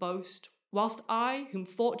titles boast, whilst I, whom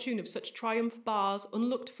fortune of such triumph bars,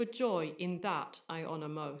 unlooked for joy in that I honour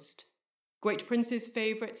most. Great princes'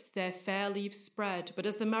 favourites their fair leaves spread, but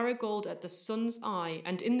as the marigold at the sun's eye,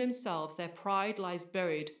 and in themselves their pride lies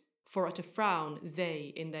buried, for at a frown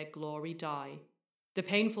they in their glory die. The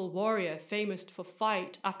painful warrior, famous for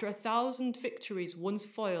fight, after 1,000 victories once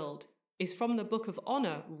foiled, is from the book of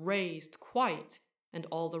honour raised quite, and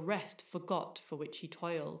all the rest forgot for which he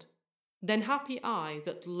toiled. Then happy I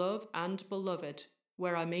that love and beloved,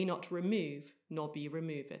 where I may not remove nor be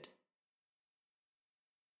removed.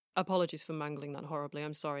 Apologies for mangling that horribly,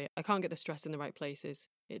 I'm sorry. I can't get the stress in the right places.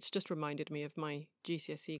 It's just reminded me of my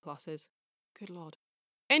GCSE classes. Good Lord.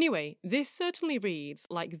 Anyway, this certainly reads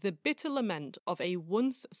like the bitter lament of a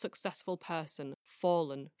once successful person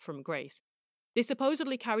fallen from grace. This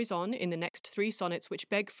supposedly carries on in the next 3 sonnets, which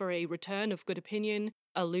beg for a return of good opinion,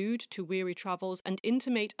 allude to weary travels, and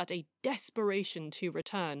intimate at a desperation to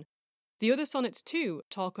return. The other sonnets too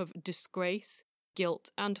talk of disgrace,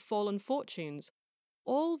 guilt, and fallen fortunes,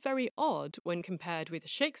 all very odd when compared with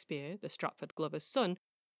Shakespeare, the Stratford Glover's son,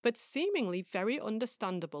 but seemingly very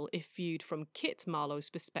understandable if viewed from Kit Marlowe's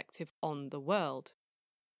perspective on the world.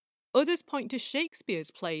 Others point to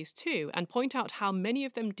Shakespeare's plays too, and point out how many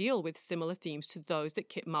of them deal with similar themes to those that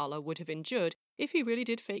Kit Marlowe would have endured if he really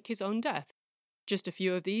did fake his own death. Just a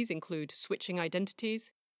few of these include switching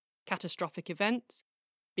identities, catastrophic events,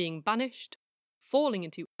 being banished, falling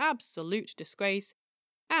into absolute disgrace,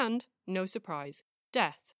 and, no surprise,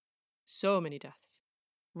 death. So many deaths.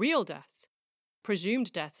 Real deaths.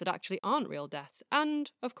 Presumed deaths that actually aren't real deaths,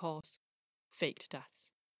 and, of course, faked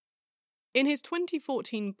deaths. In his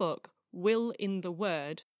 2014 book, Will in the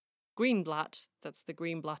Word, Greenblatt, that's the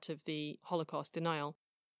Greenblatt of the Holocaust denial.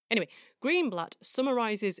 Anyway, Greenblatt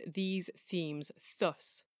summarises these themes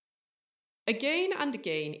thus. Again and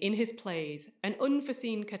again in his plays, an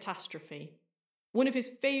unforeseen catastrophe. One of his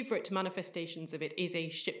favourite manifestations of it is a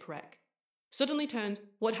shipwreck. Suddenly turns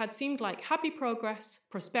what had seemed like happy progress,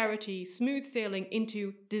 prosperity, smooth sailing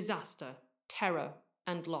into disaster, terror,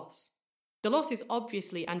 and loss. The loss is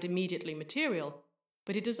obviously and immediately material,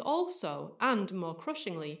 but it is also, and more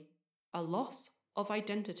crushingly, a loss of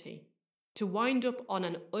identity. To wind up on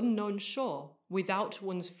an unknown shore without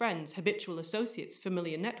one's friends, habitual associates,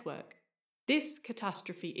 familiar network. This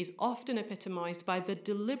catastrophe is often epitomised by the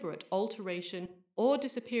deliberate alteration or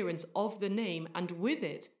disappearance of the name, and with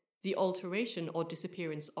it, the alteration or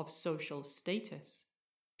disappearance of social status.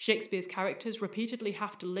 Shakespeare's characters repeatedly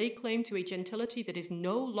have to lay claim to a gentility that is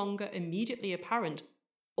no longer immediately apparent,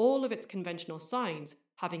 all of its conventional signs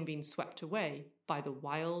having been swept away by the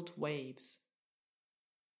wild waves.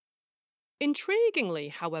 Intriguingly,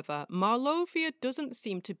 however, Marlowe doesn't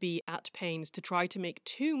seem to be at pains to try to make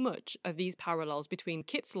too much of these parallels between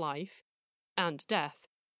Kit's life and death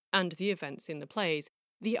and the events in the plays.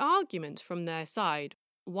 The argument from their side,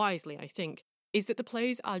 wisely I think, is that the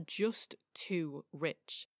plays are just too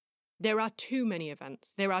rich. There are too many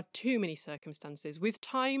events, there are too many circumstances. With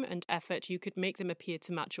time and effort, you could make them appear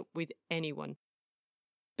to match up with anyone.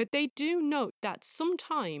 But they do note that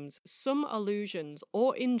sometimes some allusions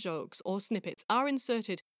or in-jokes or snippets are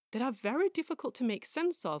inserted that are very difficult to make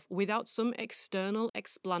sense of without some external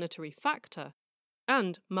explanatory factor.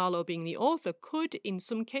 And Marlowe, being the author, could in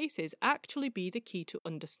some cases actually be the key to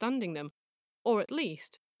understanding them, or at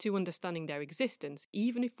least to understanding their existence,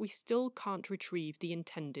 even if we still can't retrieve the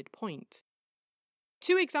intended point.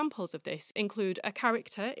 Two examples of this include a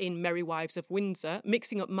character in Merry Wives of Windsor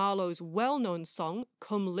mixing up Marlowe's well-known song,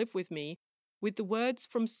 Come Live With Me, with the words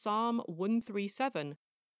from Psalm 137,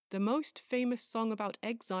 the most famous song about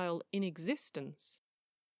exile in existence.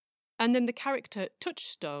 And then the character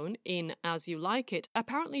Touchstone in As You Like It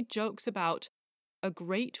apparently jokes about a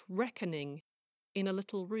great reckoning in a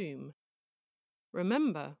little room.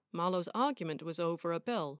 Remember, Marlowe's argument was over a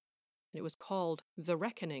bill, and it was called The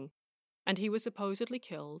Reckoning, and he was supposedly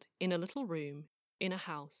killed in a little room in a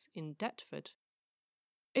house in Deptford.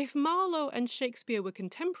 If Marlowe and Shakespeare were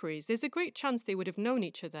contemporaries, there's a great chance they would have known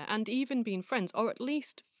each other and even been friends, or at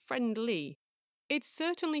least friendly. It's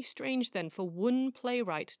certainly strange then for one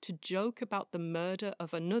playwright to joke about the murder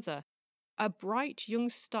of another, a bright young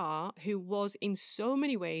star who was in so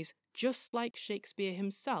many ways just like Shakespeare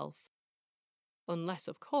himself. Unless,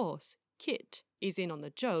 of course, Kit is in on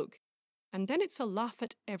the joke, and then it's a laugh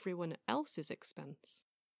at everyone else's expense.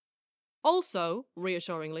 Also,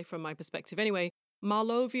 reassuringly from my perspective anyway,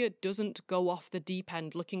 Marlovia doesn't go off the deep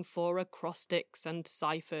end looking for acrostics and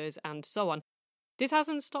ciphers and so on. This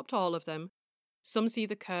hasn't stopped all of them. Some see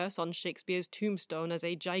the curse on Shakespeare's tombstone as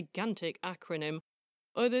a gigantic acronym.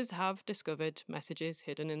 Others have discovered messages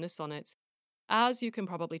hidden in the sonnets. As you can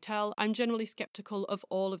probably tell, I'm generally skeptical of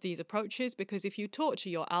all of these approaches because if you torture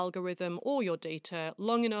your algorithm or your data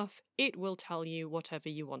long enough, it will tell you whatever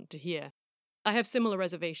you want to hear. I have similar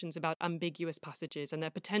reservations about ambiguous passages and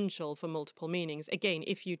their potential for multiple meanings. Again,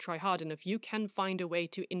 if you try hard enough, you can find a way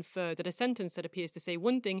to infer that a sentence that appears to say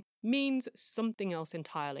one thing means something else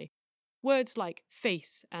entirely. Words like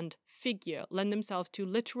face and figure lend themselves to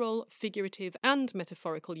literal, figurative, and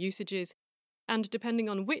metaphorical usages, and depending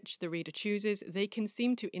on which the reader chooses, they can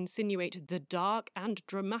seem to insinuate the dark and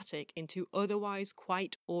dramatic into otherwise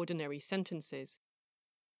quite ordinary sentences.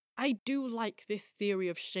 I do like this theory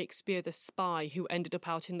of Shakespeare the spy who ended up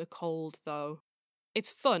out in the cold, though.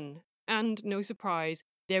 It's fun, and no surprise,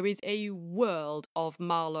 there is a world of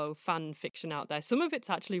Marlowe fan fiction out there. Some of it's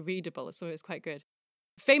actually readable, some of it's quite good.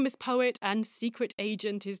 Famous poet and secret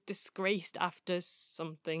agent is disgraced after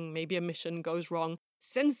something, maybe a mission goes wrong,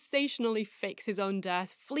 sensationally fakes his own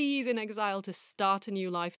death, flees in exile to start a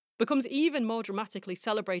new life, becomes even more dramatically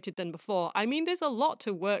celebrated than before. I mean, there's a lot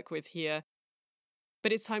to work with here.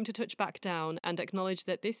 But it's time to touch back down and acknowledge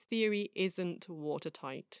that this theory isn't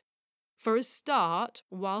watertight. For a start,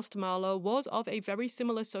 whilst Marlowe was of a very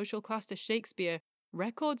similar social class to Shakespeare,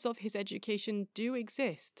 records of his education do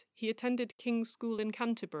exist. He attended King's School in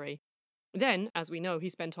Canterbury. Then, as we know, he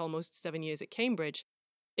spent almost 7 years at Cambridge,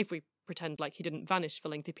 if we pretend like he didn't vanish for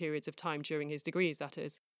lengthy periods of time during his degrees, that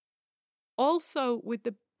is. Also, with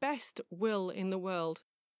the best will in the world,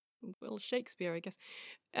 Will Shakespeare, I guess.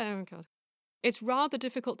 Oh, God. It's rather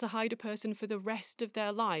difficult to hide a person for the rest of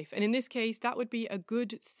their life, and in this case, that would be a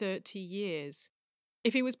good 30 years.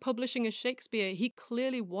 If he was publishing as Shakespeare, he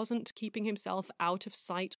clearly wasn't keeping himself out of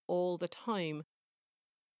sight all the time.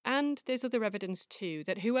 And there's other evidence too,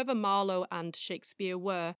 that whoever Marlowe and Shakespeare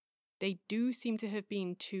were, they do seem to have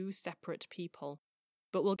been two separate people.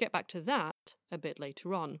 But we'll get back to that a bit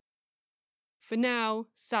later on. For now,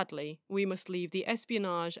 sadly, we must leave the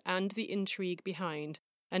espionage and the intrigue behind,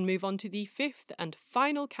 and move on to the fifth and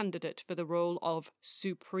final candidate for the role of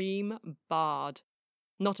Supreme Bard.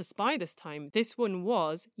 Not a spy this time, this one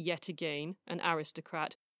was, yet again, an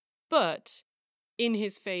aristocrat, but in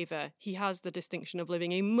his favour, he has the distinction of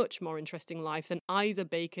living a much more interesting life than either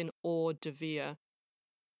Bacon or De Vere.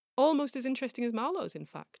 Almost as interesting as Marlowe's, in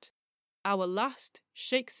fact. Our last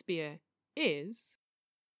Shakespeare is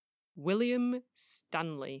William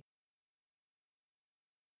Stanley.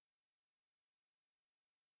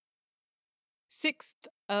 6th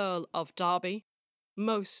Earl of Derby,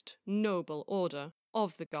 most noble order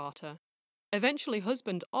of the Garter, eventually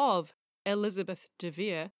husband of Elizabeth de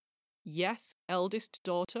Vere, yes, eldest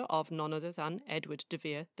daughter of none other than Edward de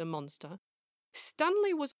Vere, the monster.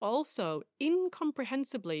 Stanley was also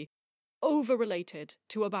incomprehensibly over-related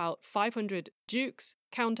to about 500 dukes,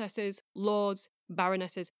 countesses, lords,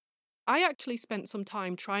 baronesses. I actually spent some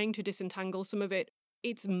time trying to disentangle some of it.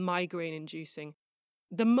 It's migraine-inducing.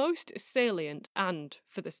 The most salient, and,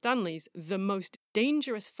 for the Stanleys, the most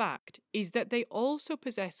dangerous fact is that they also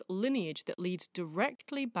possess lineage that leads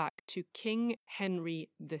directly back to King Henry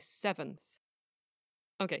VII.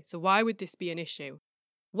 Okay, so why would this be an issue?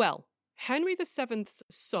 Well, Henry VII's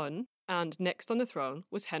son, and next on the throne,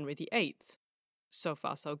 was Henry VIII. So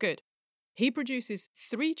far, so good. He produces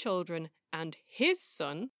 3 children, and his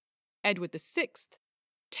son, Edward VI,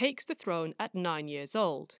 takes the throne at 9 years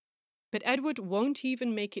old. But Edward won't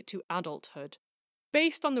even make it to adulthood.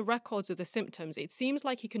 Based on the records of the symptoms, it seems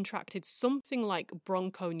like he contracted something like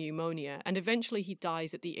bronchopneumonia, and eventually he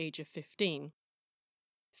dies at the age of 15.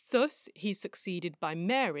 Thus, he's succeeded by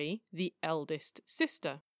Mary, the eldest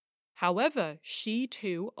sister. However, she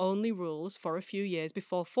too only rules for a few years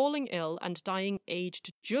before falling ill and dying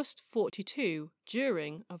aged just 42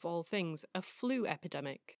 during, of all things, a flu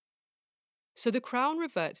epidemic. So the crown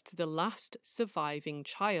reverts to the last surviving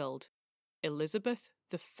child, Elizabeth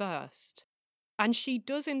I. And she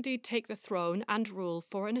does indeed take the throne and rule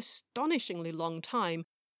for an astonishingly long time,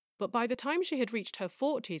 but by the time she had reached her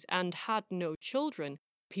 40s and had no children,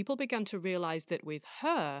 people began to realise that with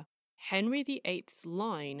her, Henry VIII's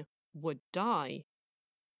line would die.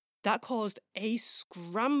 That caused a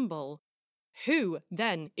scramble. Who,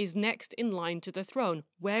 then, is next in line to the throne?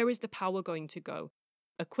 Where is the power going to go?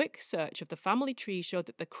 A quick search of the family tree showed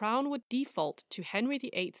that the crown would default to Henry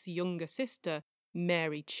VIII's younger sister,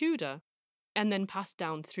 Mary Tudor, and then pass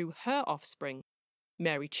down through her offspring.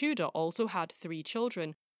 Mary Tudor also had 3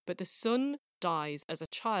 children, but the son dies as a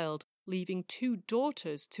child, leaving 2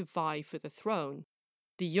 daughters to vie for the throne.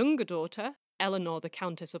 The younger daughter, Eleanor the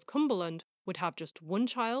Countess of Cumberland, would have just 1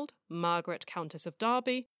 child, Margaret Countess of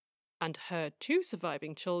Derby, and her 2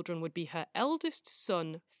 surviving children would be her eldest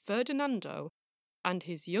son, Ferdinando, and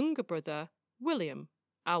his younger brother, William,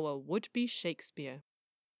 our would-be Shakespeare.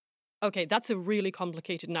 Okay, that's a really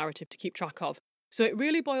complicated narrative to keep track of, so it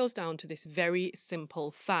really boils down to this very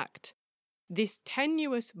simple fact. This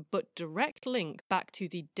tenuous but direct link back to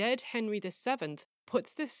the dead Henry VII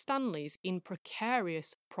puts the Stanleys in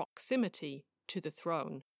precarious proximity to the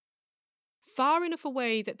throne. Far enough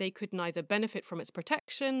away that they could neither benefit from its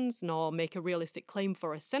protections nor make a realistic claim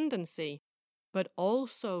for ascendancy, but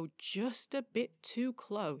also just a bit too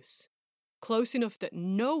close. Close enough that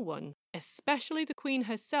no one, especially the Queen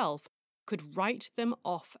herself, could write them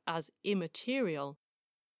off as immaterial.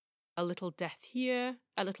 A little death here,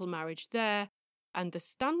 a little marriage there, and the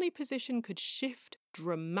Stanley position could shift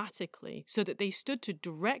dramatically so that they stood to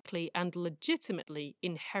directly and legitimately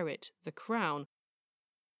inherit the crown.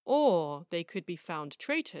 Or they could be found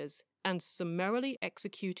traitors and summarily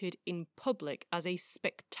executed in public as a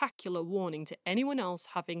spectacular warning to anyone else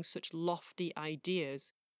having such lofty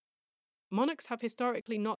ideas. Monarchs have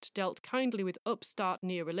historically not dealt kindly with upstart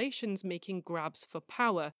near relations making grabs for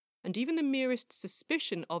power, and even the merest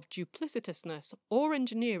suspicion of duplicitousness or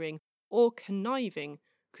engineering or conniving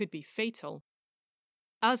could be fatal.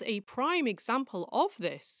 As a prime example of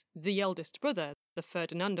this, the eldest brother, the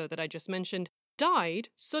Ferdinando that I just mentioned, died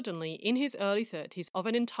suddenly in his early 30s of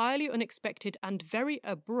an entirely unexpected and very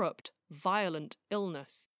abrupt, violent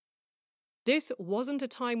illness. This wasn't a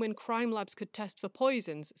time when crime labs could test for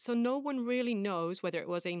poisons, so no one really knows whether it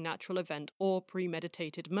was a natural event or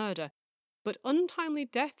premeditated murder. But untimely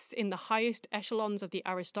deaths in the highest echelons of the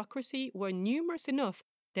aristocracy were numerous enough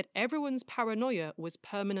that everyone's paranoia was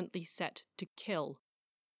permanently set to kill.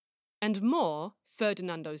 And more,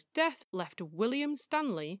 Ferdinando's death left William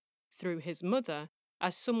Stanley, through his mother,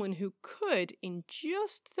 as someone who could, in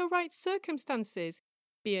just the right circumstances,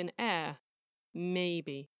 be an heir.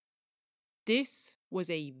 Maybe. This was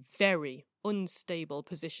a very unstable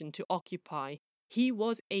position to occupy. He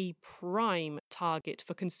was a prime target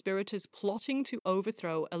for conspirators plotting to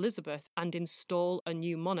overthrow Elizabeth and install a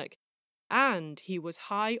new monarch, and he was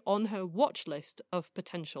high on her watch list of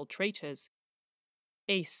potential traitors.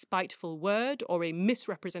 A spiteful word or a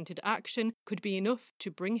misrepresented action could be enough to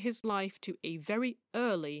bring his life to a very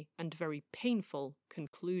early and very painful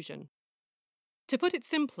conclusion. To put it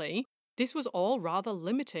simply, this was all rather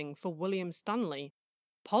limiting for William Stanley.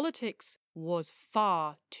 Politics was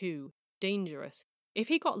far too dangerous. If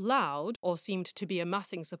he got loud or seemed to be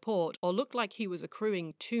amassing support or looked like he was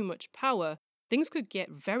accruing too much power, things could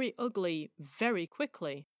get very ugly very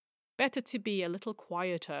quickly. Better to be a little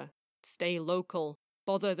quieter, stay local,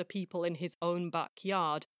 bother the people in his own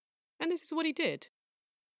backyard, and this is what he did.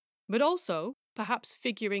 But also, perhaps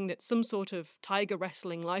figuring that some sort of tiger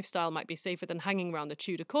wrestling lifestyle might be safer than hanging around the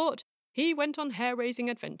Tudor court, he went on hair-raising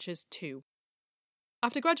adventures too.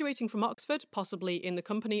 After graduating from Oxford, possibly in the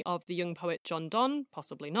company of the young poet John Donne,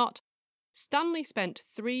 possibly not, Stanley spent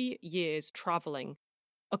 3 years travelling.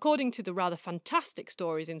 According to the rather fantastic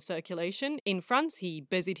stories in circulation, in France he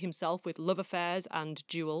busied himself with love affairs and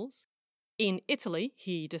duels. In Italy,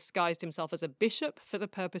 he disguised himself as a bishop for the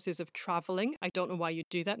purposes of travelling. I don't know why you'd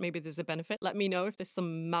do that. Maybe there's a benefit. Let me know if there's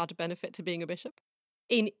some mad benefit to being a bishop.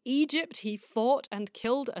 In Egypt, he fought and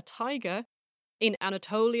killed a tiger. In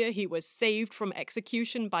Anatolia, he was saved from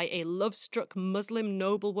execution by a love-struck Muslim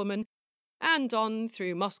noblewoman, and on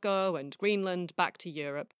through Moscow and Greenland back to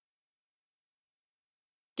Europe.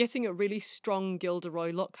 Getting a really strong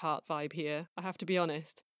Gilderoy Lockhart vibe here, I have to be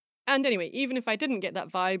honest. And anyway, even if I didn't get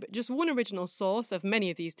that vibe, just one original source of many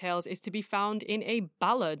of these tales is to be found in a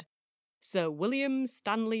ballad, Sir William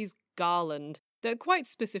Stanley's Garland, that quite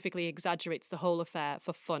specifically exaggerates the whole affair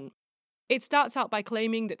for fun. It starts out by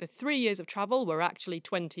claiming that the 3 years of travel were actually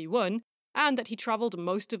 21, and that he travelled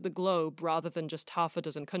most of the globe rather than just half a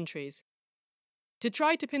dozen countries. To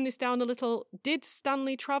try to pin this down a little, did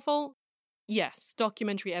Stanley travel? Yes,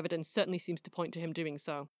 documentary evidence certainly seems to point to him doing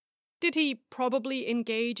so. Did he probably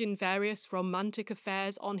engage in various romantic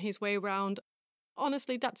affairs on his way round?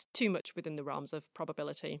 Honestly, that's too much within the realms of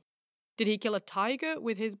probability. Did he kill a tiger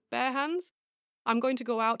with his bare hands? I'm going to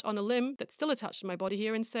go out on a limb that's still attached to my body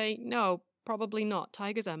here and say, no, probably not.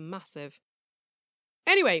 Tigers are massive.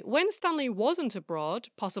 Anyway, when Stanley wasn't abroad,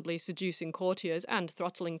 possibly seducing courtiers and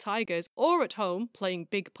throttling tigers, or at home playing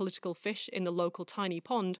big political fish in the local tiny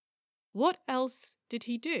pond, what else did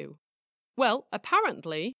he do? Well,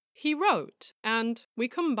 apparently, he wrote, and we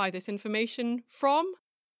come by this information from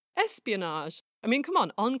espionage. I mean, come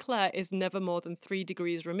on, Clair is never more than 3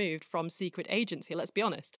 degrees removed from secret agency, let's be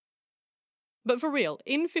honest. But for real,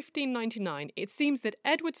 in 1599, it seems that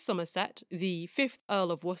Edward Somerset, the 5th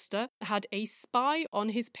Earl of Worcester, had a spy on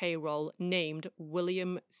his payroll named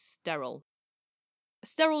William Sterrel.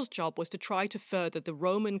 Sterrel's job was to try to further the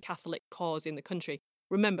Roman Catholic cause in the country.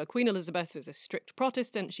 Remember, Queen Elizabeth was a strict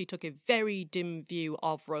Protestant. She took a very dim view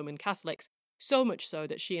of Roman Catholics, so much so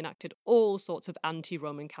that she enacted all sorts of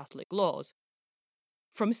anti-Roman Catholic laws.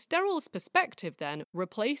 From Sterrel's perspective, then,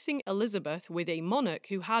 replacing Elizabeth with a monarch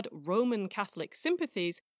who had Roman Catholic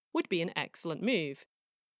sympathies would be an excellent move.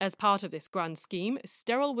 As part of this grand scheme,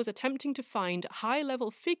 Sterrel was attempting to find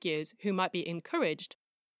high-level figures who might be encouraged,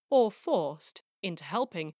 or forced, into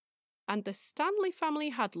helping, and the Stanley family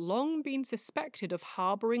had long been suspected of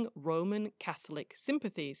harbouring Roman Catholic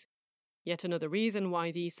sympathies. Yet another reason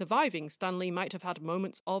why the surviving Stanley might have had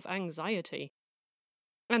moments of anxiety.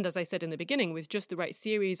 And as I said in the beginning, with just the right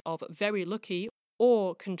series of very lucky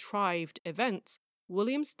or contrived events,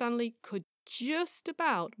 William Stanley could just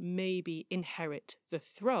about maybe inherit the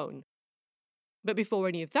throne. But before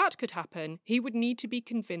any of that could happen, he would need to be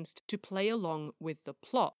convinced to play along with the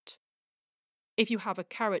plot. If you have a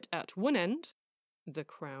carrot at one end, the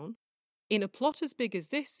crown, in a plot as big as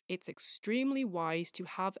this, it's extremely wise to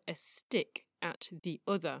have a stick at the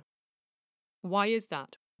other. Why is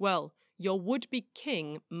that? Well, your would-be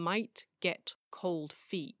king might get cold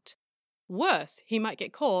feet. Worse, he might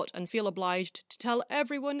get caught and feel obliged to tell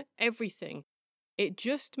everyone everything. It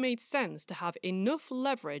just made sense to have enough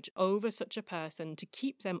leverage over such a person to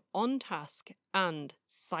keep them on task and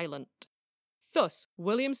silent. Thus,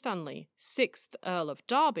 William Stanley, 6th Earl of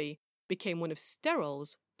Derby, became one of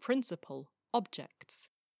Sterrel's principal objects.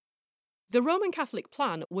 The Roman Catholic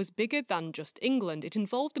plan was bigger than just England. It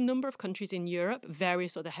involved a number of countries in Europe,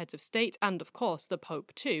 various other heads of state, and of course the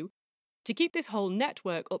Pope too. To keep this whole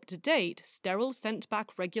network up to date, Sterrel sent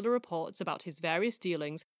back regular reports about his various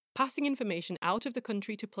dealings, passing information out of the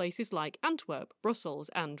country to places like Antwerp, Brussels,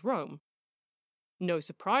 and Rome. No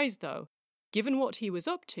surprise though, given what he was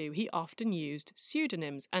up to, he often used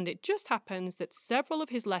pseudonyms, and it just happens that several of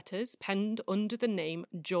his letters, penned under the name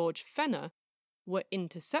George Fenner, were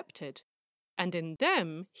intercepted. And in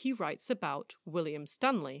them, he writes about William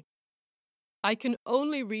Stanley. I can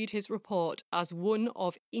only read his report as one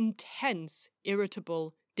of intense,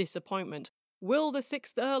 irritable disappointment. Will the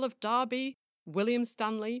 6th Earl of Derby, William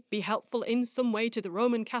Stanley, be helpful in some way to the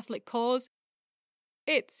Roman Catholic cause?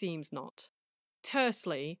 It seems not.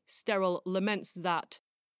 Tersely, Sterrel laments that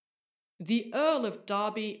the Earl of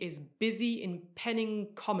Derby is busy in penning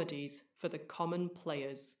comedies for the common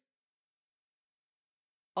players.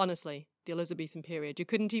 Honestly, the Elizabethan period, you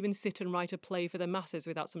couldn't even sit and write a play for the masses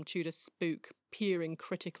without some Tudor spook peering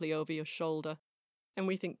critically over your shoulder. And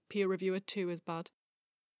we think peer reviewer too is bad.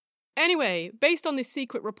 Anyway, based on this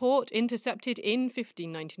secret report intercepted in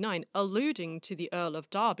 1599, alluding to the Earl of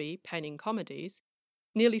Derby penning comedies,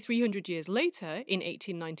 nearly 300 years later, in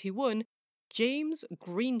 1891, James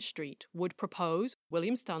Greenstreet would propose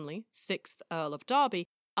William Stanley, 6th Earl of Derby,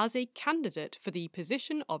 as a candidate for the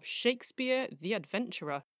position of Shakespeare the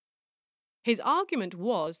Adventurer. His argument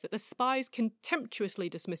was that the spy's contemptuously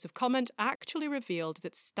dismissive comment actually revealed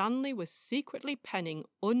that Stanley was secretly penning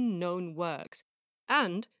unknown works,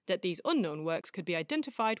 and that these unknown works could be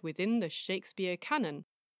identified within the Shakespeare canon.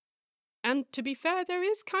 And to be fair, there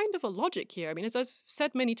is kind of a logic here. I mean, as I've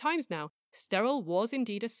said many times now, Sterrel was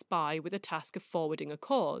indeed a spy with the task of forwarding a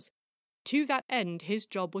cause. To that end, his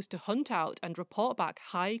job was to hunt out and report back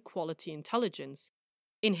high-quality intelligence.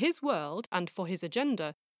 In his world, and for his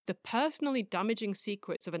agenda, the personally damaging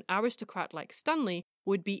secrets of an aristocrat like Stanley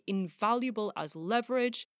would be invaluable as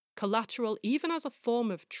leverage, collateral, even as a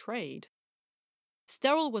form of trade.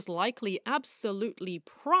 Sterrell was likely absolutely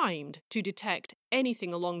primed to detect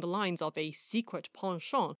anything along the lines of a secret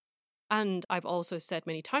penchant, and I've also said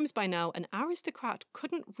many times by now, an aristocrat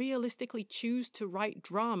couldn't realistically choose to write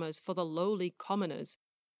dramas for the lowly commoners,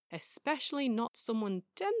 especially not someone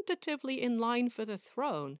tentatively in line for the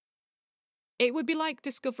throne. It would be like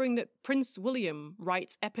discovering that Prince William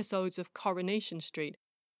writes episodes of Coronation Street.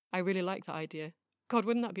 I really like that idea. God,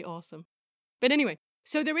 wouldn't that be awesome? But anyway,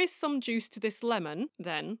 so there is some juice to this lemon,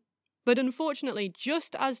 then. But unfortunately,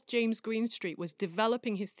 just as James Greenstreet was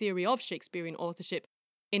developing his theory of Shakespearean authorship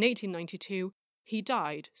in 1892, he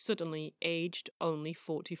died suddenly, aged only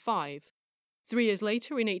 45. 3 years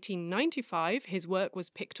later, in 1895, his work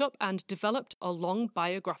was picked up and developed along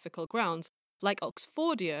biographical grounds. Like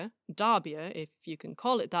Oxfordia, Darbia, if you can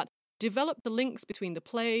call it that, developed the links between the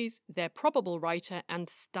plays, their probable writer, and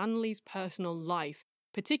Stanley's personal life,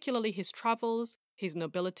 particularly his travels, his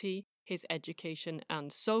nobility, his education,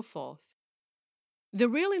 and so forth. The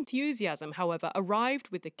real enthusiasm, however, arrived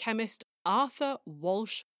with the chemist Arthur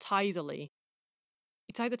Walsh Tytherley.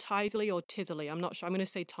 It's either Tytherley or Titherley, I'm not sure, I'm going to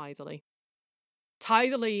say Tytherley.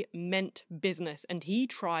 Tytherley meant business, and he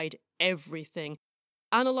tried everything.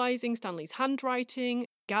 Analysing Stanley's handwriting,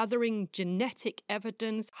 gathering genetic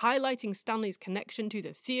evidence, highlighting Stanley's connection to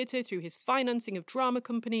the theatre through his financing of drama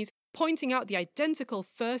companies, pointing out the identical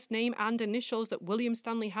first name and initials that William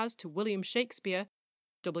Stanley has to William Shakespeare,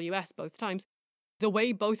 WS both times, the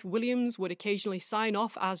way both Williams would occasionally sign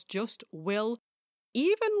off as just Will,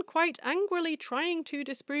 even quite angrily trying to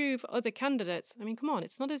disprove other candidates. I mean, come on,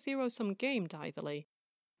 it's not a zero-sum game, Tytherley.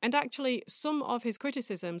 And actually, some of his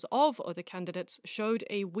criticisms of other candidates showed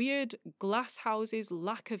a weird Glasshouse's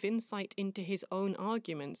lack of insight into his own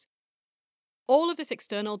arguments. All of this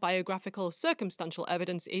external biographical circumstantial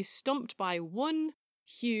evidence is stumped by one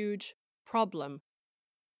huge problem.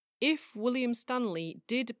 If William Stanley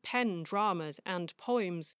did pen dramas and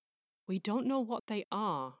poems, we don't know what they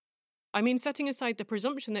are. I mean, setting aside the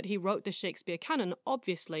presumption that he wrote the Shakespeare canon,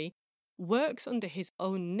 obviously, works under his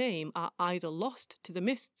own name are either lost to the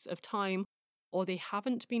mists of time or they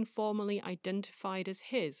haven't been formally identified as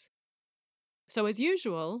his. So as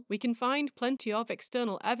usual, we can find plenty of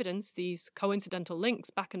external evidence, these coincidental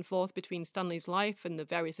links back and forth between Stanley's life and the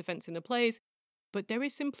various events in the plays, but there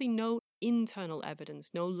is simply no internal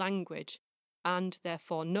evidence, no language, and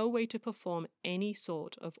therefore no way to perform any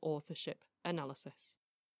sort of authorship analysis.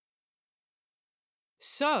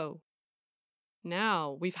 So,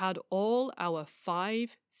 now we've had all our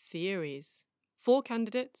 5 theories. 4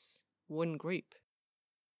 candidates, 1 group.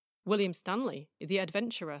 William Stanley, the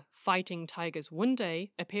adventurer, fighting tigers one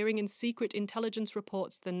day, appearing in secret intelligence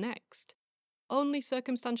reports the next. Only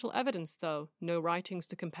circumstantial evidence, though, no writings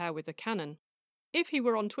to compare with the canon. If he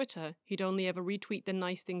were on Twitter, he'd only ever retweet the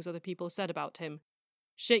nice things other people said about him.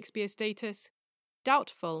 Shakespeare status?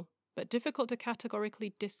 Doubtful, but difficult to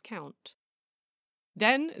categorically discount.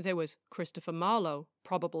 Then there was Christopher Marlowe,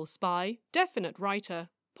 probable spy, definite writer,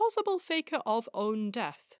 possible faker of own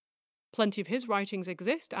death. Plenty of his writings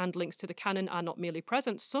exist, and links to the canon are not merely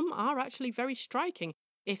present, some are actually very striking.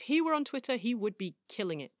 If he were on Twitter, he would be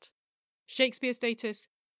killing it. Shakespeare status?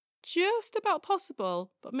 Just about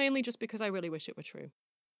possible, but mainly just because I really wish it were true.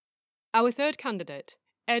 Our third candidate,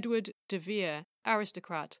 Edward de Vere,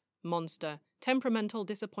 aristocrat, monster, temperamental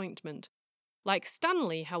disappointment. Like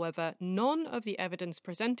Stanley, however, none of the evidence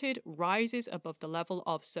presented rises above the level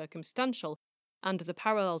of circumstantial, and the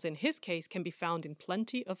parallels in his case can be found in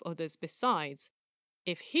plenty of others besides.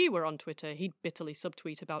 If he were on Twitter, he'd bitterly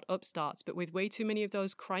subtweet about upstarts, but with way too many of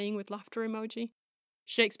those crying with laughter emoji.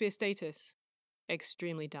 Shakespeare status?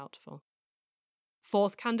 Extremely doubtful.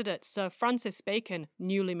 Fourth candidate, Sir Francis Bacon,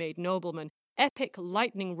 newly made nobleman, epic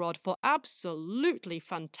lightning rod for absolutely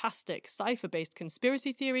fantastic cipher-based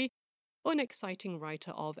conspiracy theory, unexciting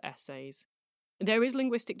writer of essays. There is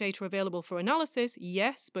linguistic data available for analysis,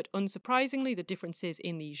 yes, but unsurprisingly, the differences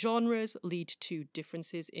in the genres lead to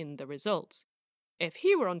differences in the results. If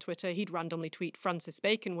he were on Twitter, he'd randomly tweet Francis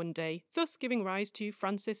Bacon one day, thus giving rise to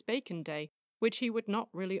Francis Bacon Day, which he would not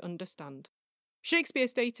really understand. Shakespeare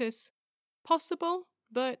status? Possible,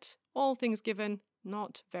 but all things given,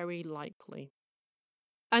 not very likely.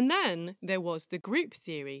 And then there was the group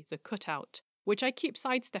theory, the cutout, which I keep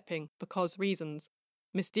sidestepping because reasons.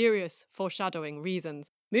 Mysterious, foreshadowing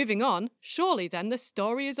reasons. Moving on, surely then the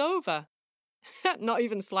story is over. Not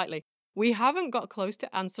even slightly. We haven't got close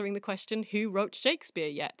to answering the question who wrote Shakespeare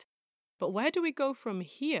yet. But where do we go from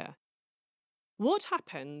here? What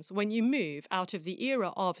happens when you move out of the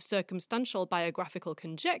era of circumstantial biographical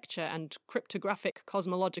conjecture and cryptographic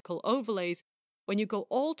cosmological overlays, when you go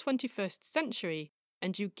all 21st century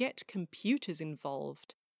and you get computers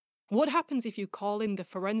involved? What happens if you call in the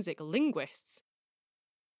forensic linguists?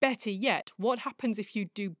 Better yet, what happens if you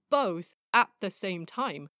do both at the same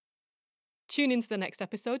time? Tune into the next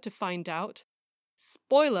episode to find out.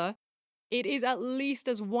 Spoiler, it is at least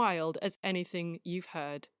as wild as anything you've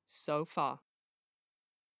heard so far.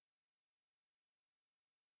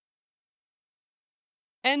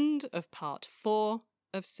 End of part 4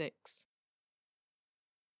 of 6.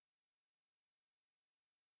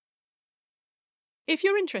 If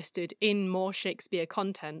you're interested in more Shakespeare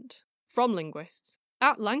content from linguists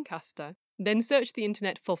at Lancaster, then search the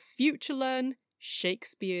internet for FutureLearn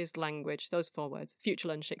Shakespeare's Language. Those 4 words,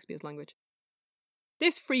 FutureLearn Shakespeare's Language.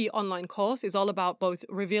 This free online course is all about both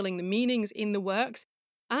revealing the meanings in the works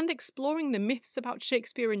and exploring the myths about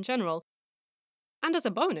Shakespeare in general. And as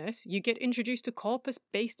a bonus, you get introduced to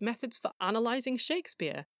corpus-based methods for analysing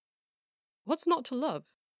Shakespeare. What's not to love?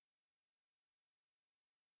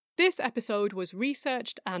 This episode was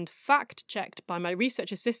researched and fact-checked by my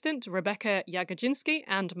research assistant, Rebecca Jagodzinski,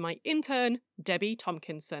 and my intern, Debbie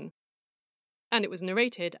Tompkinson. And it was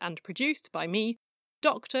narrated and produced by me,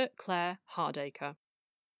 Dr. Claire Hardacre.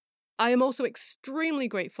 I am also extremely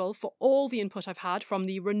grateful for all the input I've had from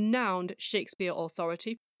the renowned Shakespeare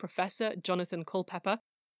authority, Professor Jonathan Culpepper,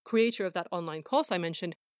 creator of that online course I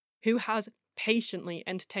mentioned, who has patiently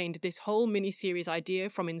entertained this whole mini-series idea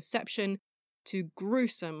from inception to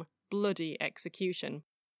gruesome, bloody execution.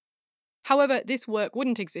 However, this work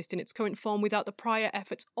wouldn't exist in its current form without the prior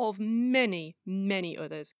efforts of many, many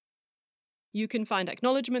others. You can find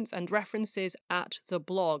acknowledgements and references at the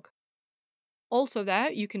blog. Also there,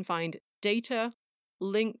 you can find data,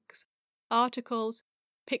 links, articles,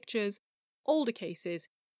 pictures, older cases,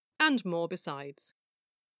 and more besides.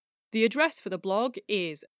 The address for the blog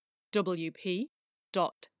is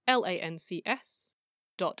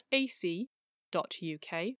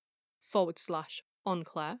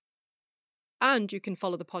wp.lancs.ac.uk/OnClair. And you can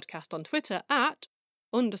follow the podcast on Twitter at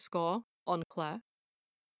 _OnClair.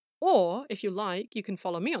 Or, if you like, you can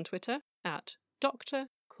follow me on Twitter at Dr.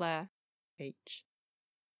 Claire H.